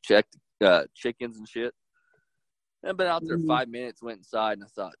 checked chickens and shit. I've been out there 5 minutes, went inside,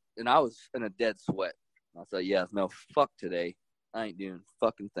 and I was in a dead sweat. I thought, yeah, no, fuck today. I ain't doing a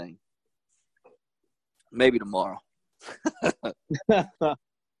fucking thing. Maybe tomorrow. And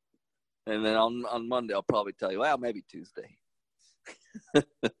then on Monday, I'll probably tell you, well, maybe Tuesday.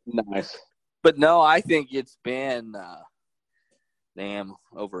 Nice. But no, I think it's been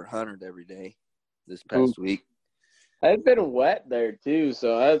over 100 every day this past week. It's been wet there too,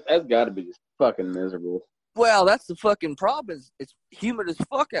 so that's got to be just fucking miserable. Well, that's the fucking problem. It's humid as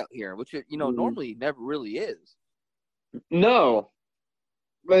fuck out here, which normally never really is. No,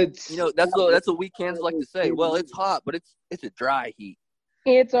 but that's what weekends like to say. Well, it's hot, but it's a dry heat.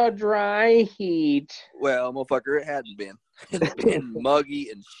 It's a dry heat. Well, motherfucker, it hadn't been. It's been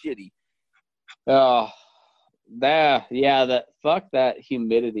muggy and shitty. Oh, fuck that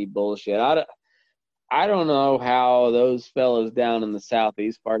humidity bullshit. I don't know how those fellas down in the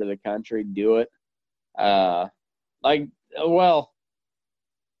southeast part of the country do it.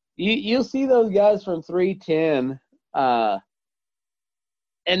 You'll see those guys from 310,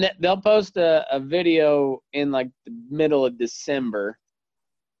 and they'll post a video in like the middle of December,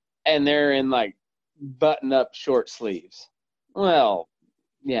 and they're in like button-up short sleeves. Well,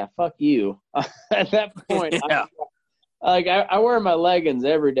 yeah, fuck you. At that point, yeah. I wear my leggings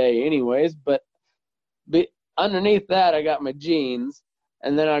every day anyways, but underneath that I got my jeans,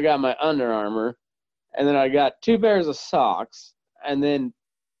 and then I got my Under Armour, and then I got 2 pairs of socks, and then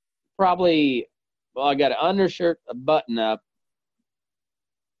I got an undershirt, a button-up,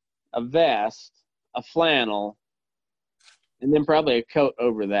 a vest, a flannel, and then probably a coat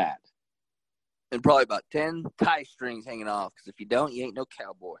over that. And probably about 10 tie strings hanging off, because if you don't, you ain't no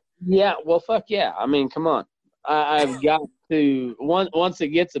cowboy. Yeah, well, fuck yeah. I mean, come on. I've got to, once it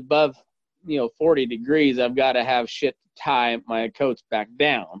gets above, 40 degrees, I've got to have shit to tie my coats back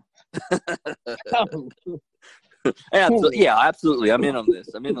down. Yeah, absolutely. I'm in on this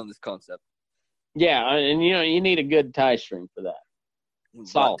concept. Yeah, and you need a good tie string for that. About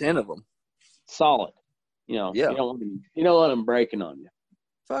Solid. 10 of them. Solid. You know, Yeah. you don't want them breaking on you.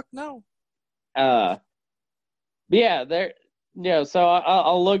 Fuck no. But yeah, they're, so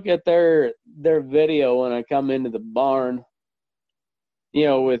I'll look at their video when I come into the barn,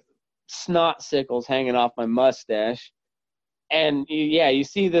 with snot sickles hanging off my mustache. And you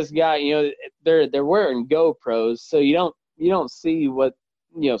see this guy, they're wearing GoPros, so you don't see what,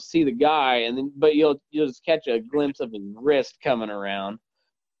 see the guy, and then, but you'll just catch a glimpse of his wrist coming around.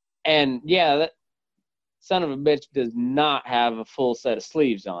 And that son of a bitch does not have a full set of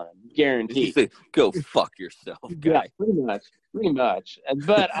sleeves on him, guaranteed. Go fuck yourself, guy. Yeah, pretty much.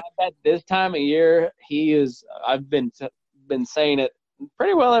 But I bet this time of year he is. I've been saying it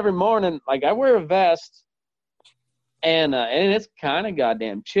pretty well every morning. Like, I wear a vest, and it's kind of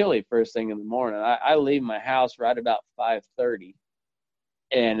goddamn chilly first thing in the morning. I leave my house right about 5:30,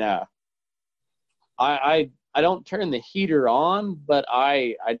 and I don't turn the heater on, but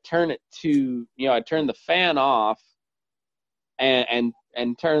I turn it to, I turn the fan off and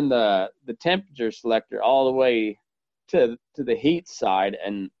turn the temperature selector all the way to the heat side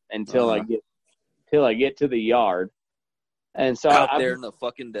until I get to the yard. And so out there in the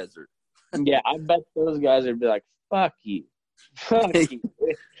fucking desert. Yeah, I bet those guys would be like, fuck you. Fuck you.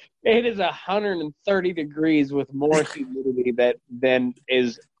 It is 130 degrees with more humidity than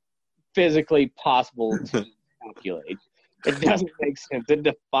is physically possible to calculate. It doesn't make sense. It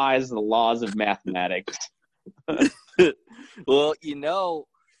defies the laws of mathematics. Well,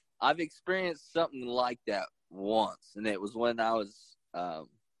 I've experienced something like that once, and it was when I was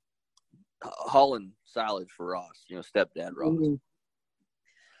hauling silage for Ross, stepdad Ross. Mm-hmm.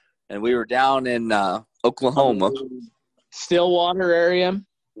 And we were down in Oklahoma. Stillwater area?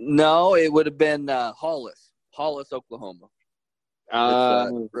 No, it would have been Hollis, Oklahoma.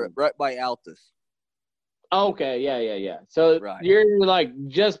 It's, right by Altus. Okay, yeah. So right. You're like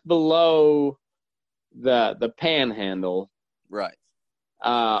just below the Panhandle, right?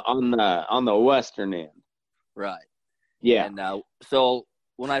 On the western end, right? Yeah. And so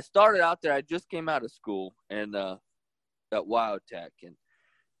when I started out there, I just came out of school and at Wildtech, and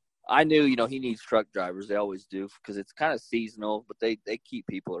I knew he needs truck drivers. They always do because it's kind of seasonal, but they keep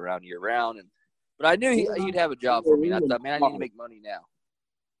people around year round. But I knew he'd have a job for me. And I thought, man, I need to make money now.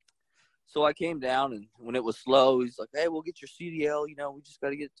 So I came down, and when it was slow, he's like, hey, we'll get your CDL. We just got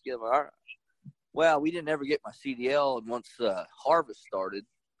to get it together. All right. Well, we didn't ever get my CDL, and once harvest started,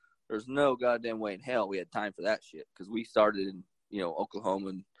 there's no goddamn way in hell we had time for that shit because we started in, Oklahoma,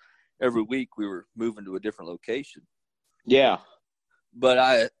 and every week we were moving to a different location. Yeah.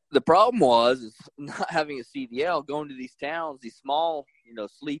 But the problem is not having a CDL, going to these towns, these small,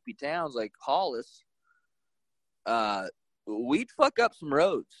 sleepy towns like Hollis, we'd fuck up some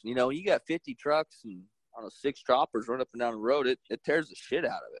roads. You got 50 trucks and 6 choppers run up and down the road. It tears the shit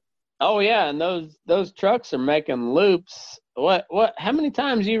out of it. Oh yeah, and those trucks are making loops. What? How many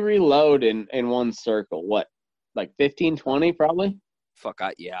times you reload in one circle? What, like 15, 20 probably? Fuck,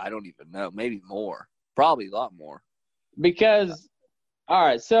 I don't even know. Maybe more. Probably a lot more. Because, all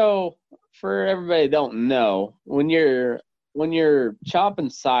right, so for everybody that don't know, when you're chopping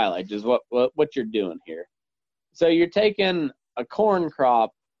silage is what you're doing here. So you're taking a corn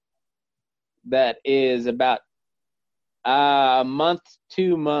crop that is about a month,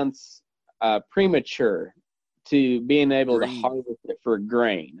 2 months premature to being able to harvest it for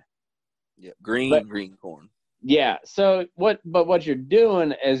grain. Yeah, green corn. Yeah. So what you're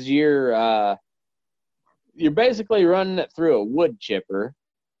doing is you're basically running it through a wood chipper,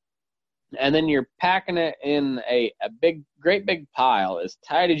 and then you're packing it in a great big pile as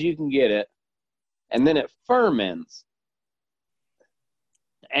tight as you can get it, and then it ferments.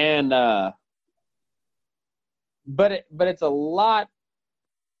 And but it's a lot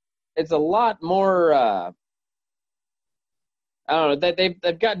more. I don't know.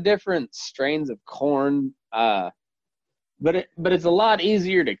 They've got different strains of corn, but it's a lot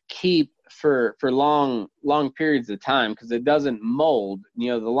easier to keep for long periods of time because it doesn't mold.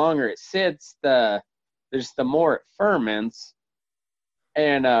 The longer it sits, the more it ferments.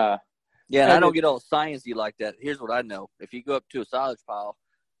 And yeah, and I don't get all sciencey like that. Here's what I know: if you go up to a silage pile,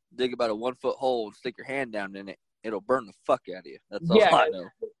 dig about a 1 foot hole, and stick your hand down in it, it'll burn the fuck out of you. That's all I know.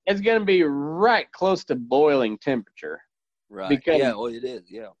 It's gonna be right close to boiling temperature. Right. Because it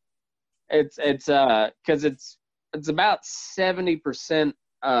is. Yeah. It's because it's about 70%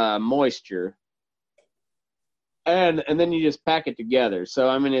 moisture, and then you just pack it together. So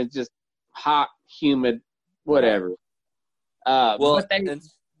I mean, it's just hot, humid, whatever. But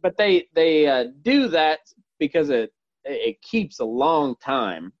they do that because it keeps a long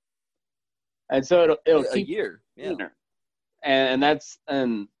time, and so it'll keep a year. Yeah. and that's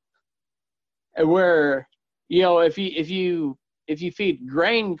and where if you feed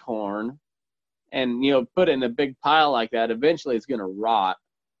grain corn and put it in a big pile like that, eventually it's going to rot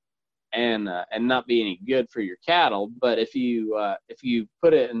and not be any good for your cattle. But if you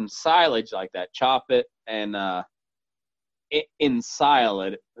put it in silage like that, chop it and ensile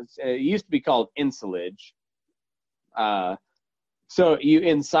it. It used to be called ensilage. So you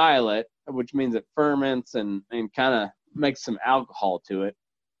ensile it, which means it ferments and kind of makes some alcohol to it,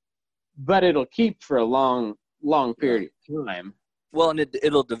 but it'll keep for a long period of time. Well, and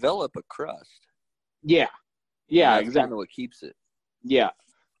it'll develop a crust. Yeah, That's exactly. kind of what keeps it. Yeah,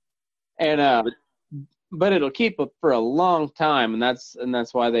 and but it'll keep it for a long time, and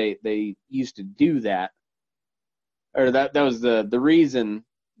that's why they used to do that, or that was the reason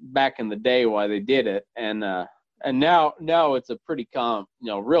back in the day why they did it, and now it's a pretty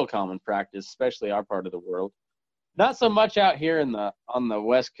real common practice, especially our part of the world. Not so much out here on the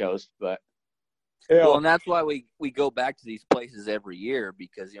West Coast, but well, and that's why we go back to these places every year,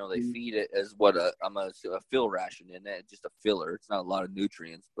 because they feed it as a fill ration in it, just a filler. It's not a lot of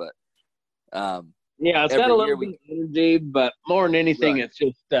nutrients, but it's got a little bit of energy, but more than anything, It's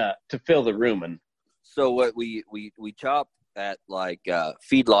just to fill the rumen. So what we chop at, like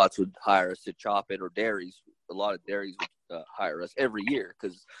feedlots would hire us to chop it, or dairies. A lot of dairies would hire us every year,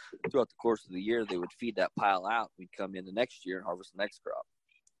 because throughout the course of the year they would feed that pile out. We'd come in the next year and harvest the next crop.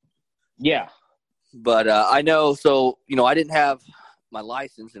 Yeah. But I know, so, I didn't have my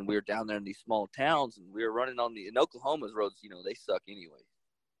license, and we were down there in these small towns, and we were running in Oklahoma's roads, they suck anyway.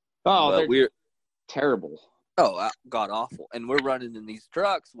 Oh, but they're terrible. Oh, god awful. And we're running in these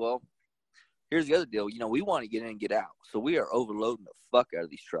trucks. Well, here's the other deal. We want to get in and get out. So we are overloading the fuck out of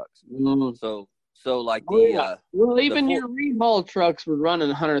these trucks. Mm. So like even your rehaul trucks were running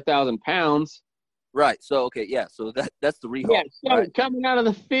 100,000 pounds. Right. So, okay. Yeah. So that's the rehaul. Yeah. So right? Coming out of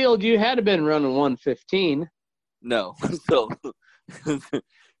the field, you had to been running 115. No. So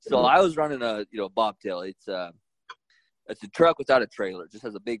I was running a bobtail. It's a truck without a trailer. It just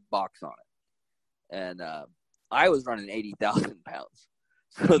has a big box on it. And I was running 80,000 pounds.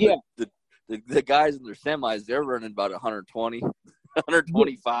 So yeah. The guys in their semis, they're running about 120,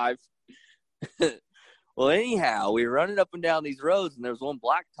 125. Well, anyhow, we were running up and down these roads, and there was one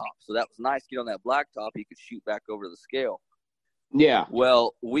blacktop. So that was nice. Get on that blacktop, you could shoot back over the scale. Yeah.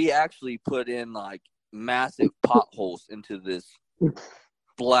 Well, we actually put in, like, massive potholes into this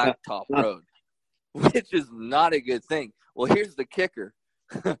blacktop road, which is not a good thing. Well, here's the kicker.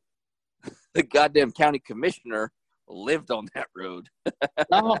 The goddamn county commissioner lived on that road.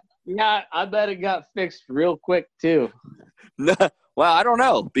 Oh, yeah, I bet it got fixed real quick, too. No, well, I don't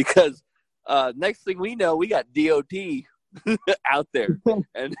know, because next thing we know, we got DOT out there,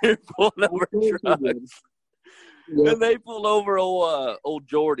 and they're pulling over trucks. Yep. And they pull over old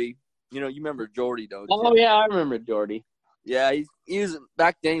Jordy. You remember Jordy, don't you? Oh, yeah, I remember Jordy. Yeah, he was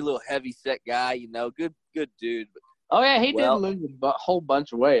back then a little heavy set guy, good dude. But, oh, yeah, he did lose a whole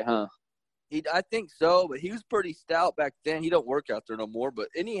bunch of weight, huh? I think so, but he was pretty stout back then. He don't work out there no more. But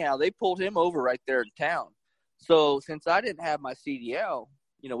anyhow, they pulled him over right there in town. So since I didn't have my CDL,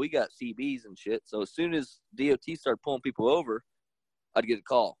 we got CBs and shit. So as soon as DOT started pulling people over, I'd get a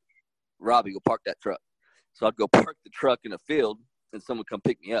call. Robbie, go park that truck. So I'd go park the truck in a field, and someone come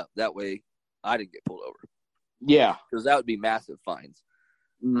pick me up. That way I didn't get pulled over. Yeah. Because that would be massive fines.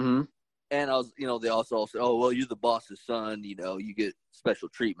 Mm-hmm. And I was, they also said, oh, well, you're the boss's son, you get special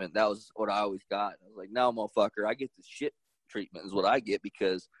treatment. That was what I always got. I was like, no, motherfucker, I get the shit treatment is what I get,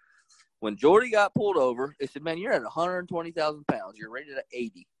 because when Jordy got pulled over, they said, man, you're at 120,000 pounds. You're rated at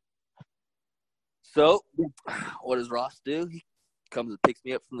 80. So what does Ross do? He comes and picks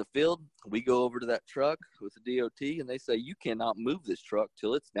me up from the field. We go over to that truck with the DOT, and they say, you cannot move this truck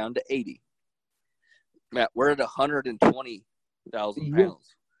till it's down to 80. Matt, we're at 120,000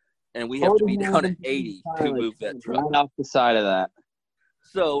 pounds. And we have to be down at 80 to move that truck. Right off the side of that.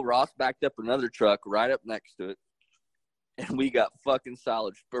 So Ross backed up another truck right up next to it. And we got fucking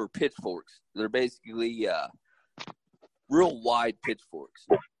silage or pitchforks. They're basically real wide pitchforks.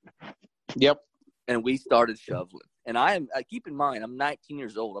 Yep. And we started shoveling. And I keep in mind, I'm 19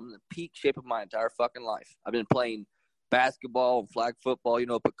 years old. I'm in the peak shape of my entire fucking life. I've been playing basketball and flag football,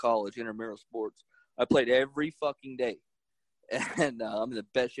 up at college, intramural sports. I played every fucking day. And I'm in the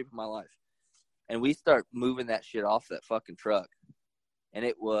best shape of my life. And we start moving that shit off that fucking truck. And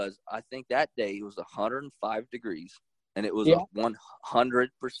it was, I think that day it was 105 degrees. And it was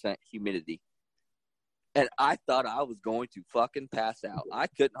 100% humidity. And I thought I was going to fucking pass out. I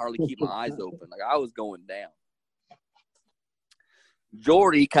couldn't hardly keep my eyes open. Like, I was going down.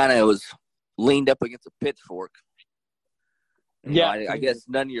 Jordy kind of was leaned up against a pitchfork. You know, I guess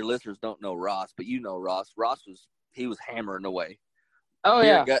none of your listeners don't know Ross, but you know Ross. Ross was hammering away.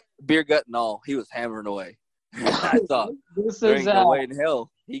 Oh, beer gut and all. He was hammering away. I thought, there ain't no way in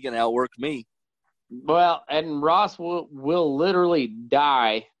hell he can outwork me. Well, and Ross will literally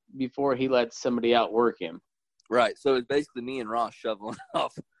die before he lets somebody outwork him. Right. So it's basically me and Ross shoveling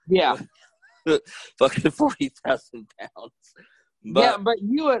off. Yeah. Fucking 40,000 pounds. But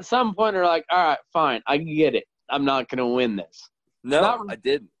you at some point are like, all right, fine, I get it. I'm not going to win this. No, I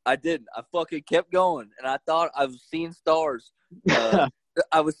didn't. I fucking kept going, and I thought I was seeing stars.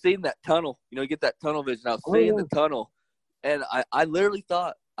 I was seeing that tunnel. You know, you get that tunnel vision. I was seeing the tunnel, and I literally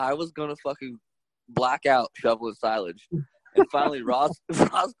thought I was going to fucking black out shoveling silage. And finally, Ross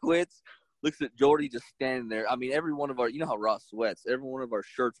quits, looks at Jordy just standing there. I mean, every one of our – you know how Ross sweats. Every one of our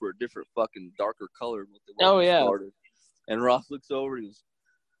shirts were a different fucking darker color than what they were started. And Ross looks over and goes,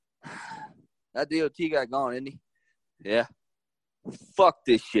 that DOT guy gone, isn't he? Yeah. Fuck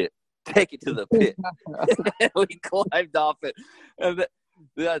this shit. Take it to the pit. We climbed off it. And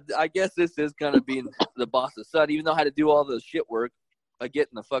I guess this is kind of being the boss's son. Even though I had to do all the shit work, I get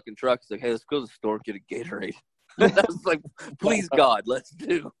in the fucking truck. It's like, hey, let's go to the store and get a Gatorade. I was like, please, God, let's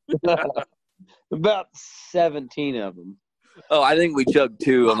do. About 17 of them. Oh, I think we chugged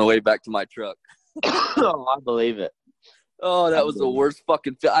 2 on the way back to my truck. Oh, I believe it. Oh, that was the worst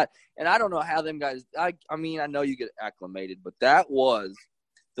fucking feel. And I don't know how them guys – I mean, I know you get acclimated, but that was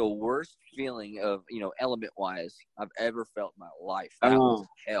the worst feeling of, you know, element-wise I've ever felt in my life. That was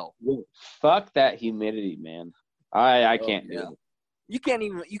hell. Fuck that humidity, man. I can't do it. You couldn't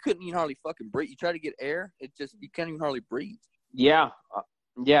even hardly fucking breathe. You try to get air, you can't even hardly breathe. Yeah.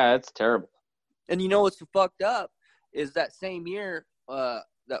 Yeah, it's terrible. And you know what's fucked up is that same year,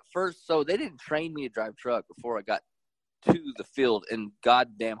 so they didn't train me to drive truck before I got to the field in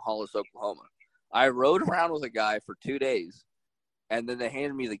goddamn Hollis, Oklahoma. I rode around with a guy for 2 days, and then they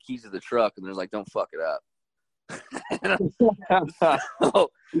handed me the keys to the truck, and they're like, don't fuck it up.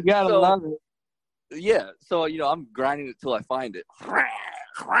 You gotta love it. Yeah, so, you know, I'm grinding it till I find it.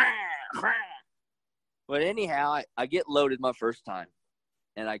 But anyhow, I get loaded my first time,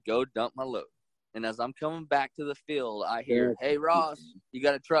 and I go dump my load. And as I'm coming back to the field, I hear, hey, Ross, you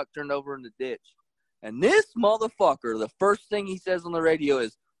got a truck turned over in the ditch. And this motherfucker, the first thing he says on the radio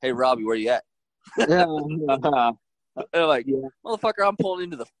is, hey, Robbie, where you at? And I'm like, motherfucker, I'm pulling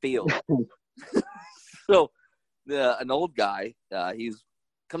into the field. So an old guy, he's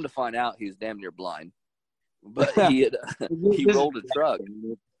come to find out he was damn near blind. But he rolled a truck.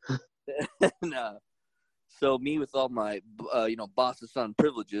 And so me with all my, boss's son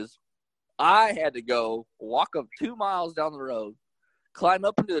privileges, I had to go walk up 2 miles down the road, climb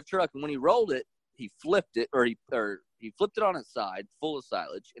up into the truck, and when he rolled it, he flipped it, or he flipped it on its side, full of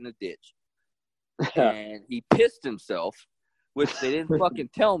silage, in a ditch. And he pissed himself, which they didn't fucking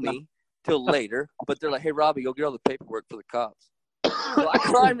tell me till later. But they're like, hey, Robbie, go get all the paperwork for the cops. So I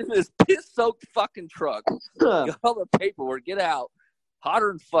climbed in this piss-soaked fucking truck, get all the paperwork, get out, hotter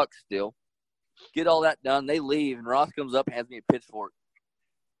than fuck still, get all that done. They leave, and Ross comes up and hands me a pitchfork.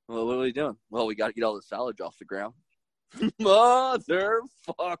 Well, what are we doing? Well, we got to get all the silage off the ground. Motherfucker.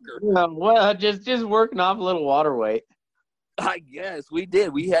 Well, just working off a little water weight. I guess we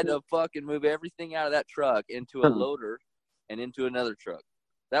did. We had to fucking move everything out of that truck into a loader and into another truck.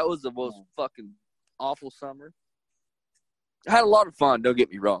 That was the most fucking awful summer. I had a lot of fun, don't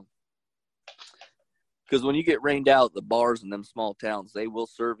get me wrong. Because when you get rained out, the bars in them small towns, they will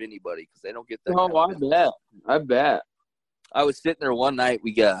serve anybody because they don't get that. Oh, I bet. I was sitting there one night,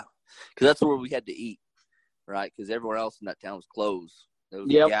 because that's where we had to eat, right? Because everywhere else in that town was closed. There was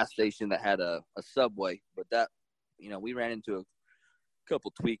a gas station that had a Subway, but that, we ran into a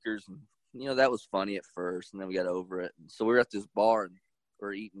couple tweakers, and, that was funny at first, and then we got over it. And so we were at this bar, and we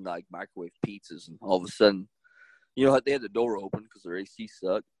were eating, like, microwave pizzas, and all of a sudden, they had the door open because their AC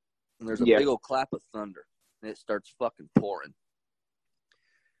sucked, and there's a big old clap of thunder, and it starts fucking pouring.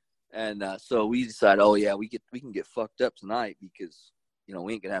 And so we decided, we can get fucked up tonight because, we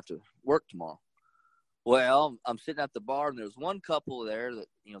ain't going to have to work tomorrow. Well, I'm sitting at the bar, and there's one couple there that,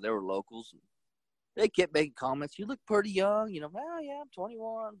 they were locals. And they kept making comments. You look pretty young. Well, yeah, I'm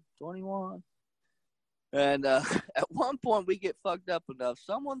 21. And at one point, we get fucked up enough.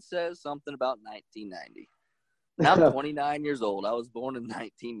 Someone says something about 1990. Now I'm 29 years old. I was born in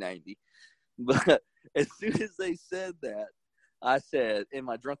 1990. But as soon as they said that, I said, in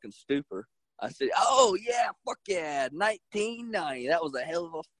my drunken stupor, I said, oh, yeah, fuck yeah, 1990. That was a hell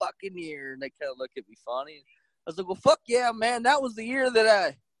of a fucking year. And they kind of looked at me funny. I was like, well, fuck yeah, man. That was the year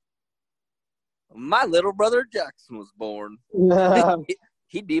that my little brother Jackson was born.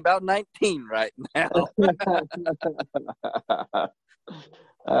 He'd be about 19 right now.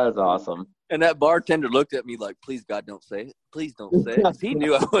 That's awesome. And that bartender looked at me like, please, God, don't say it. Please don't say it. 'Cause he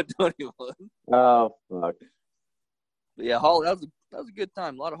knew I wasn't 21. Oh, fuck. But yeah, Holly, that was a good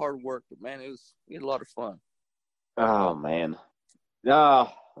time. A lot of hard work, but man, we had a lot of fun. Oh, man.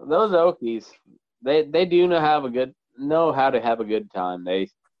 No, those Okies, they do know how to have a good time.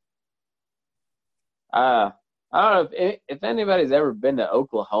 I don't know if anybody's ever been to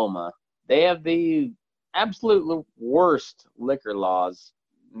Oklahoma. They have the absolute worst liquor laws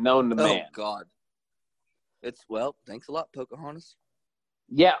known to man. Oh God. Thanks a lot, Pocahontas.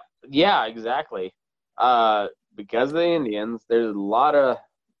 Yeah, exactly. Because of the Indians, there's a lot of,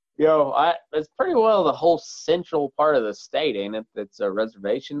 it's pretty well the whole central part of the state, ain't it? That's a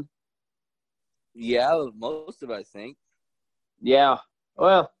reservation. Yeah, most of it, I think. Yeah.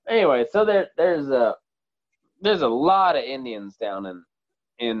 Well, anyway, so there's a lot of Indians down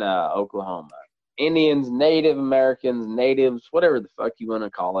in Oklahoma. Indians, Native Americans, natives, whatever the fuck you want to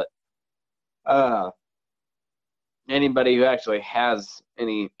call it. Anybody who actually has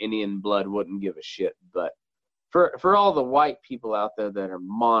any Indian blood wouldn't give a shit. But for all the white people out there that are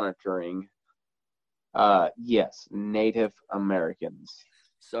monitoring, yes, Native Americans.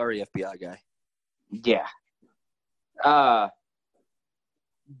 Sorry, FBI guy. Yeah.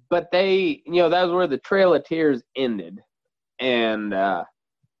 But they, that was where the Trail of Tears ended. And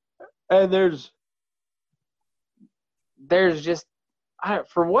there's just,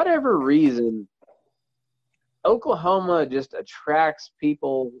 for whatever reason, Oklahoma just attracts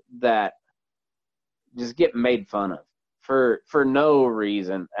people that just get made fun of for no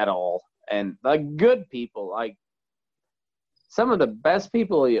reason at all. And like good people, like some of the best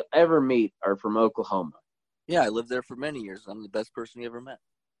people you'll ever meet are from Oklahoma. Yeah, I lived there for many years. I'm the best person you ever met.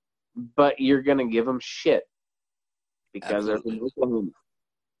 But you're going to give them shit because they're from Oklahoma.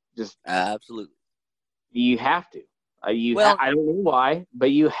 Just absolutely. You have to. I don't know why,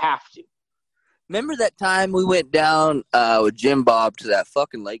 but you have to. Remember that time we went down with Jim Bob to that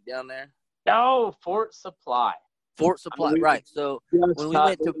fucking lake down there? Oh, Fort Supply. Right. So when we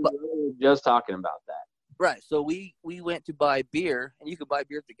went to just talking about that. Right. So we went to buy beer, and you could buy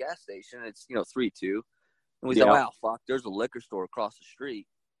beer at the gas station. It's $3.2, and we said, "Wow, fuck! There's a liquor store across the street."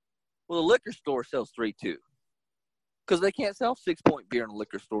 Well, the liquor store sells 3.2 because they can't sell 6-point beer in a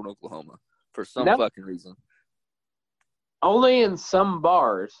liquor store in Oklahoma for some fucking reason. Only in some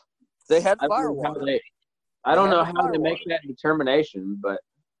bars. They had firewater. I don't know how they make that determination, but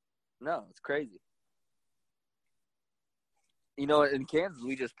no, it's crazy. In Kansas,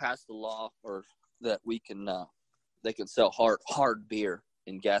 we just passed the law that we can they can sell hard beer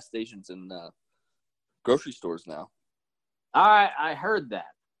in gas stations and grocery stores now. I heard that.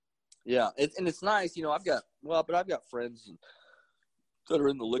 Yeah, and it's nice. I've got friends that are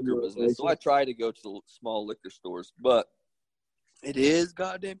in the liquor business, so I try to go to the small liquor stores, but it is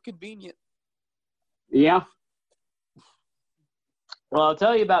goddamn convenient. Yeah. Well, I'll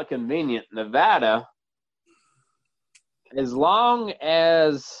tell you about convenient. Nevada, as long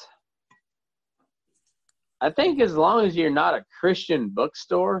as you're not a Christian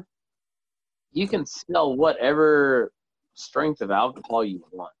bookstore, you can sell whatever strength of alcohol you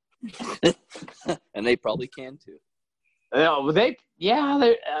want. And they probably can too.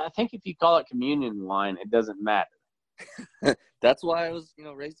 I think if you call it communion wine, it doesn't matter. That's why I was,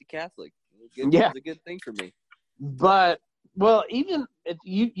 raised a Catholic. It's a good thing for me. But even if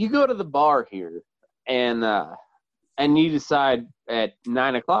you go to the bar here and you decide at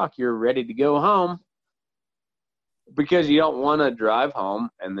 9:00 you're ready to go home because you don't want to drive home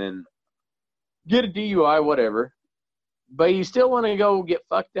and then get a DUI, whatever, but you still want to go get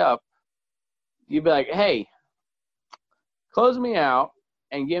fucked up, you'd be like, hey, close me out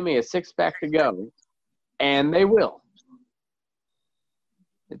and give me a 6-pack to go, and they will.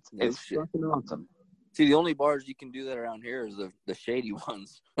 It's fucking awesome. See, the only bars you can do that around here is the shady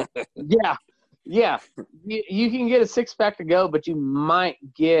ones. Yeah. You can get a 6-pack to go, but you might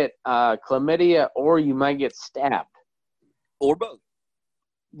get chlamydia or you might get stabbed. Or both.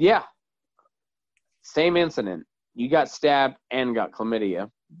 Yeah. Same incident. You got stabbed and got chlamydia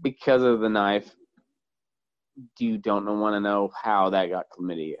because of the knife. You don't want to know how that got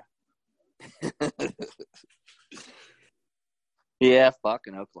chlamydia. Yeah,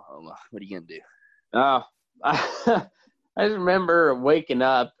 fucking Oklahoma. What are you going to do? Oh, I just remember waking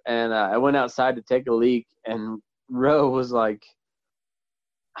up and I went outside to take a leak and Ro was like,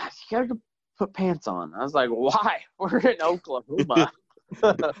 you gotta go put pants on. I was like, why? We're in Oklahoma.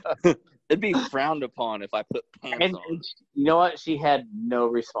 It'd be frowned upon if I put pants on. You know what? She had no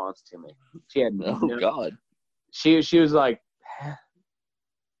response to me. She had God. She was like,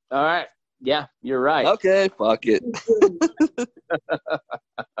 All right. Yeah, you're right. Okay, fuck it.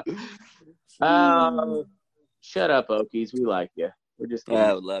 Shut up, Okies. We like you. We're just kidding.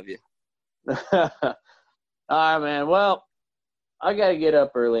 I would love you. All right, man. Well, I got to get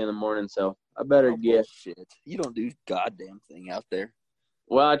up early in the morning, so I better get. Shit. You don't do goddamn thing out there.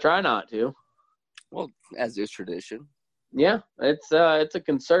 Well, I try not to. Well, as is tradition. Yeah, it's a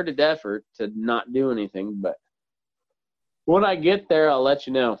concerted effort to not do anything, but when I get there, I'll let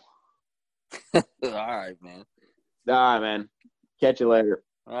you know. All right, man. All right, man. Catch you later.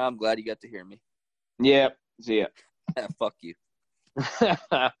 I'm glad you got to hear me. Yep. See ya. Fuck you.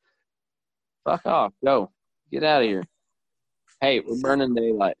 Fuck off. Go. Get out of here. Hey, we're burning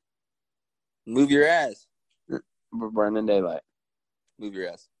daylight. Move your ass. We're burning daylight. Move your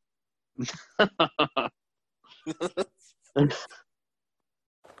ass.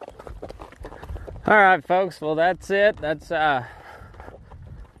 All right, folks. Well, that's it. That's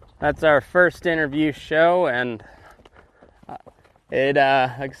our first interview show, and it,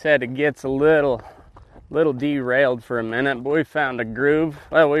 like I said, it gets a little derailed for a minute, but we found a groove.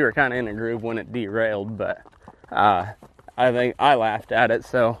 Well, we were kind of in a groove when it derailed, but I think I laughed at it.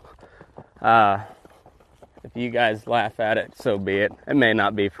 So if you guys laugh at it, so be it. It may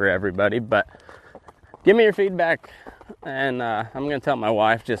not be for everybody, but give me your feedback. And I'm going to tell my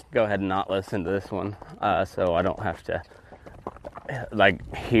wife, just go ahead and not listen to this one, so I don't have to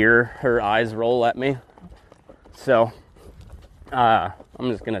hear her eyes roll at me. So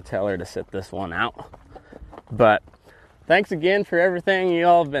I'm just going to tell her to sit this one out. But thanks again for everything you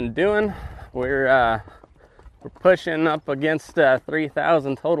all have been doing. We're pushing up against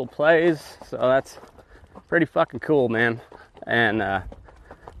 3,000 total plays, so that's pretty fucking cool, man. And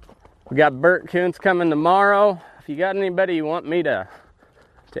we got Bert Koontz coming tomorrow. If you got anybody you want me to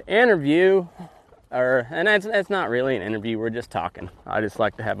interview, and it's not really an interview, we're just talking. I just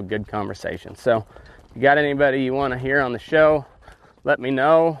like to have a good conversation. So if you got anybody you want to hear on the show, let me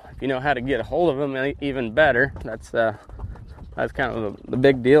know. If you know how to get a hold of them, even better. That's kind of the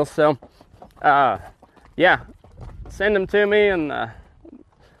big deal. So yeah, send them to me and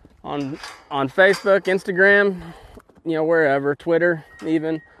on Facebook, Instagram, wherever, Twitter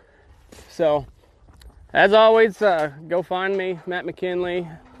even. So as always, go find me, Matt McKinley,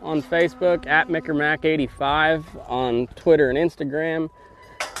 on Facebook, at MickerMac85 on Twitter and Instagram,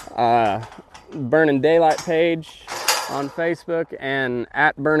 Burning Daylight page on Facebook, and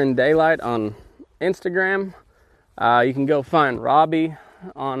at Burning Daylight on Instagram. You can go find Robbie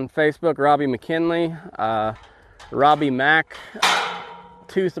on Facebook, Robbie McKinley, Robbie Mac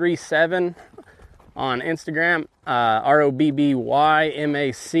 237 on Instagram, ROBBYMAC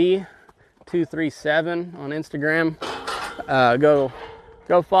 237 on Instagram.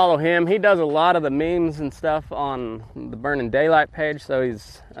 Go follow him. He does a lot of the memes and stuff on the Burning Daylight page, so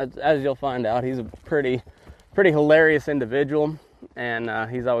he's, as you'll find out, he's a pretty hilarious individual, and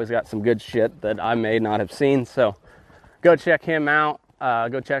he's always got some good shit that I may not have seen. So go check him out.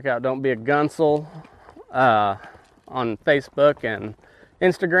 Go check out Don't Be a Gunsel on Facebook and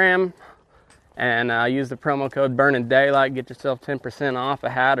Instagram, and use the promo code Burning Daylight. Get yourself 10% off a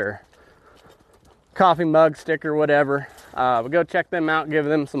hat or coffee mug, sticker, whatever. But go check them out, give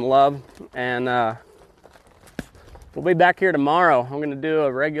them some love, and we'll be back here tomorrow. I'm going to do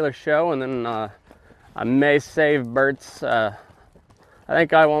a regular show, and then I may save Bert's. I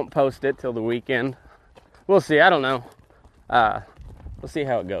think I won't post it till the weekend. We'll see. I don't know. We'll see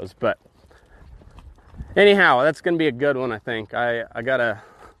how it goes. But anyhow, that's going to be a good one, I think. We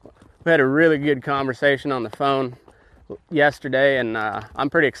had a really good conversation on the phone yesterday, and I'm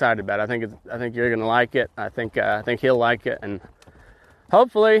pretty excited about it. I think you're gonna like it. I think he'll like it, and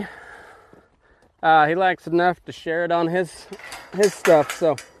hopefully he likes enough to share it on his stuff,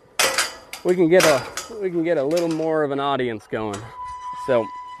 so we can get a little more of an audience going. So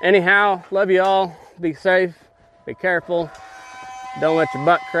anyhow, love you all. Be safe. Be careful. Don't let your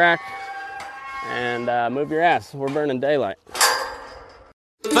butt crack. And move your ass. We're burning daylight.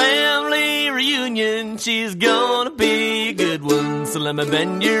 Family reunion, she's gonna be a good one. So let me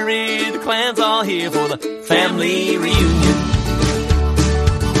bend your ear, the clan's all here for the family reunion.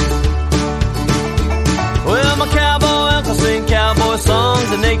 Well, my cowboy uncle sing cowboy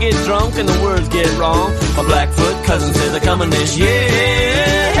songs, and they get drunk and the words get wrong. My Blackfoot cousins say they're coming this year.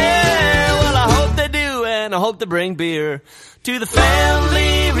 Well, I hope they do, and I hope they bring beer to the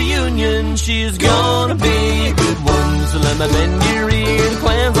family reunion. She's gonna be a good one. So let me bend your ear, the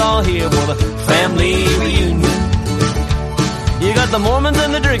clan's all here for the family reunion. You got the Mormons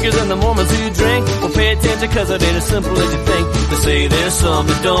and the drinkers and the Mormons who drink. Well, pay attention, cause it ain't as simple as you think. They say there's some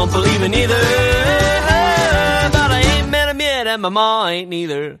that don't believe in either, but I ain't met them yet. dad and my ma ain't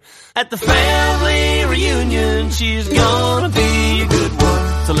neither. At the family reunion, she's gonna be a good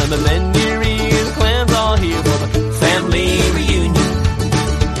one. So let me lend your ear, the clan's all here for the family reunion.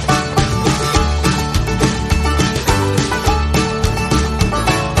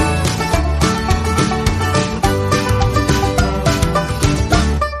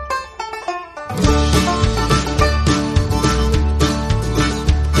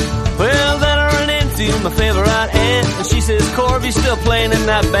 My favorite aunt, and she says, Corby's still playing in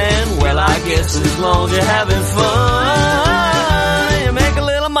that band. Well, I guess as long as you're having fun, you make a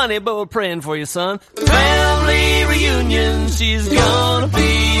little money, but we're praying for you, son. Family reunion, she's gonna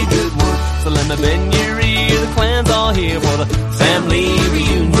be a good one. So let me bend your ear, the clan's all here for the family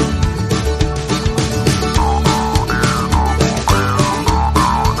reunion.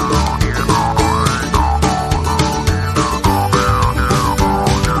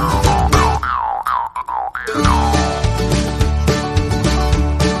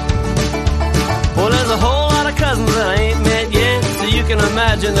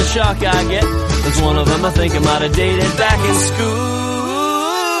 Imagine the shock I get. There's one of them I think I might have dated back in school.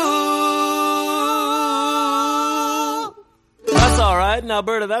 That's alright, and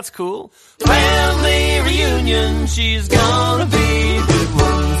Alberta, that's cool. Family reunion, she's gonna be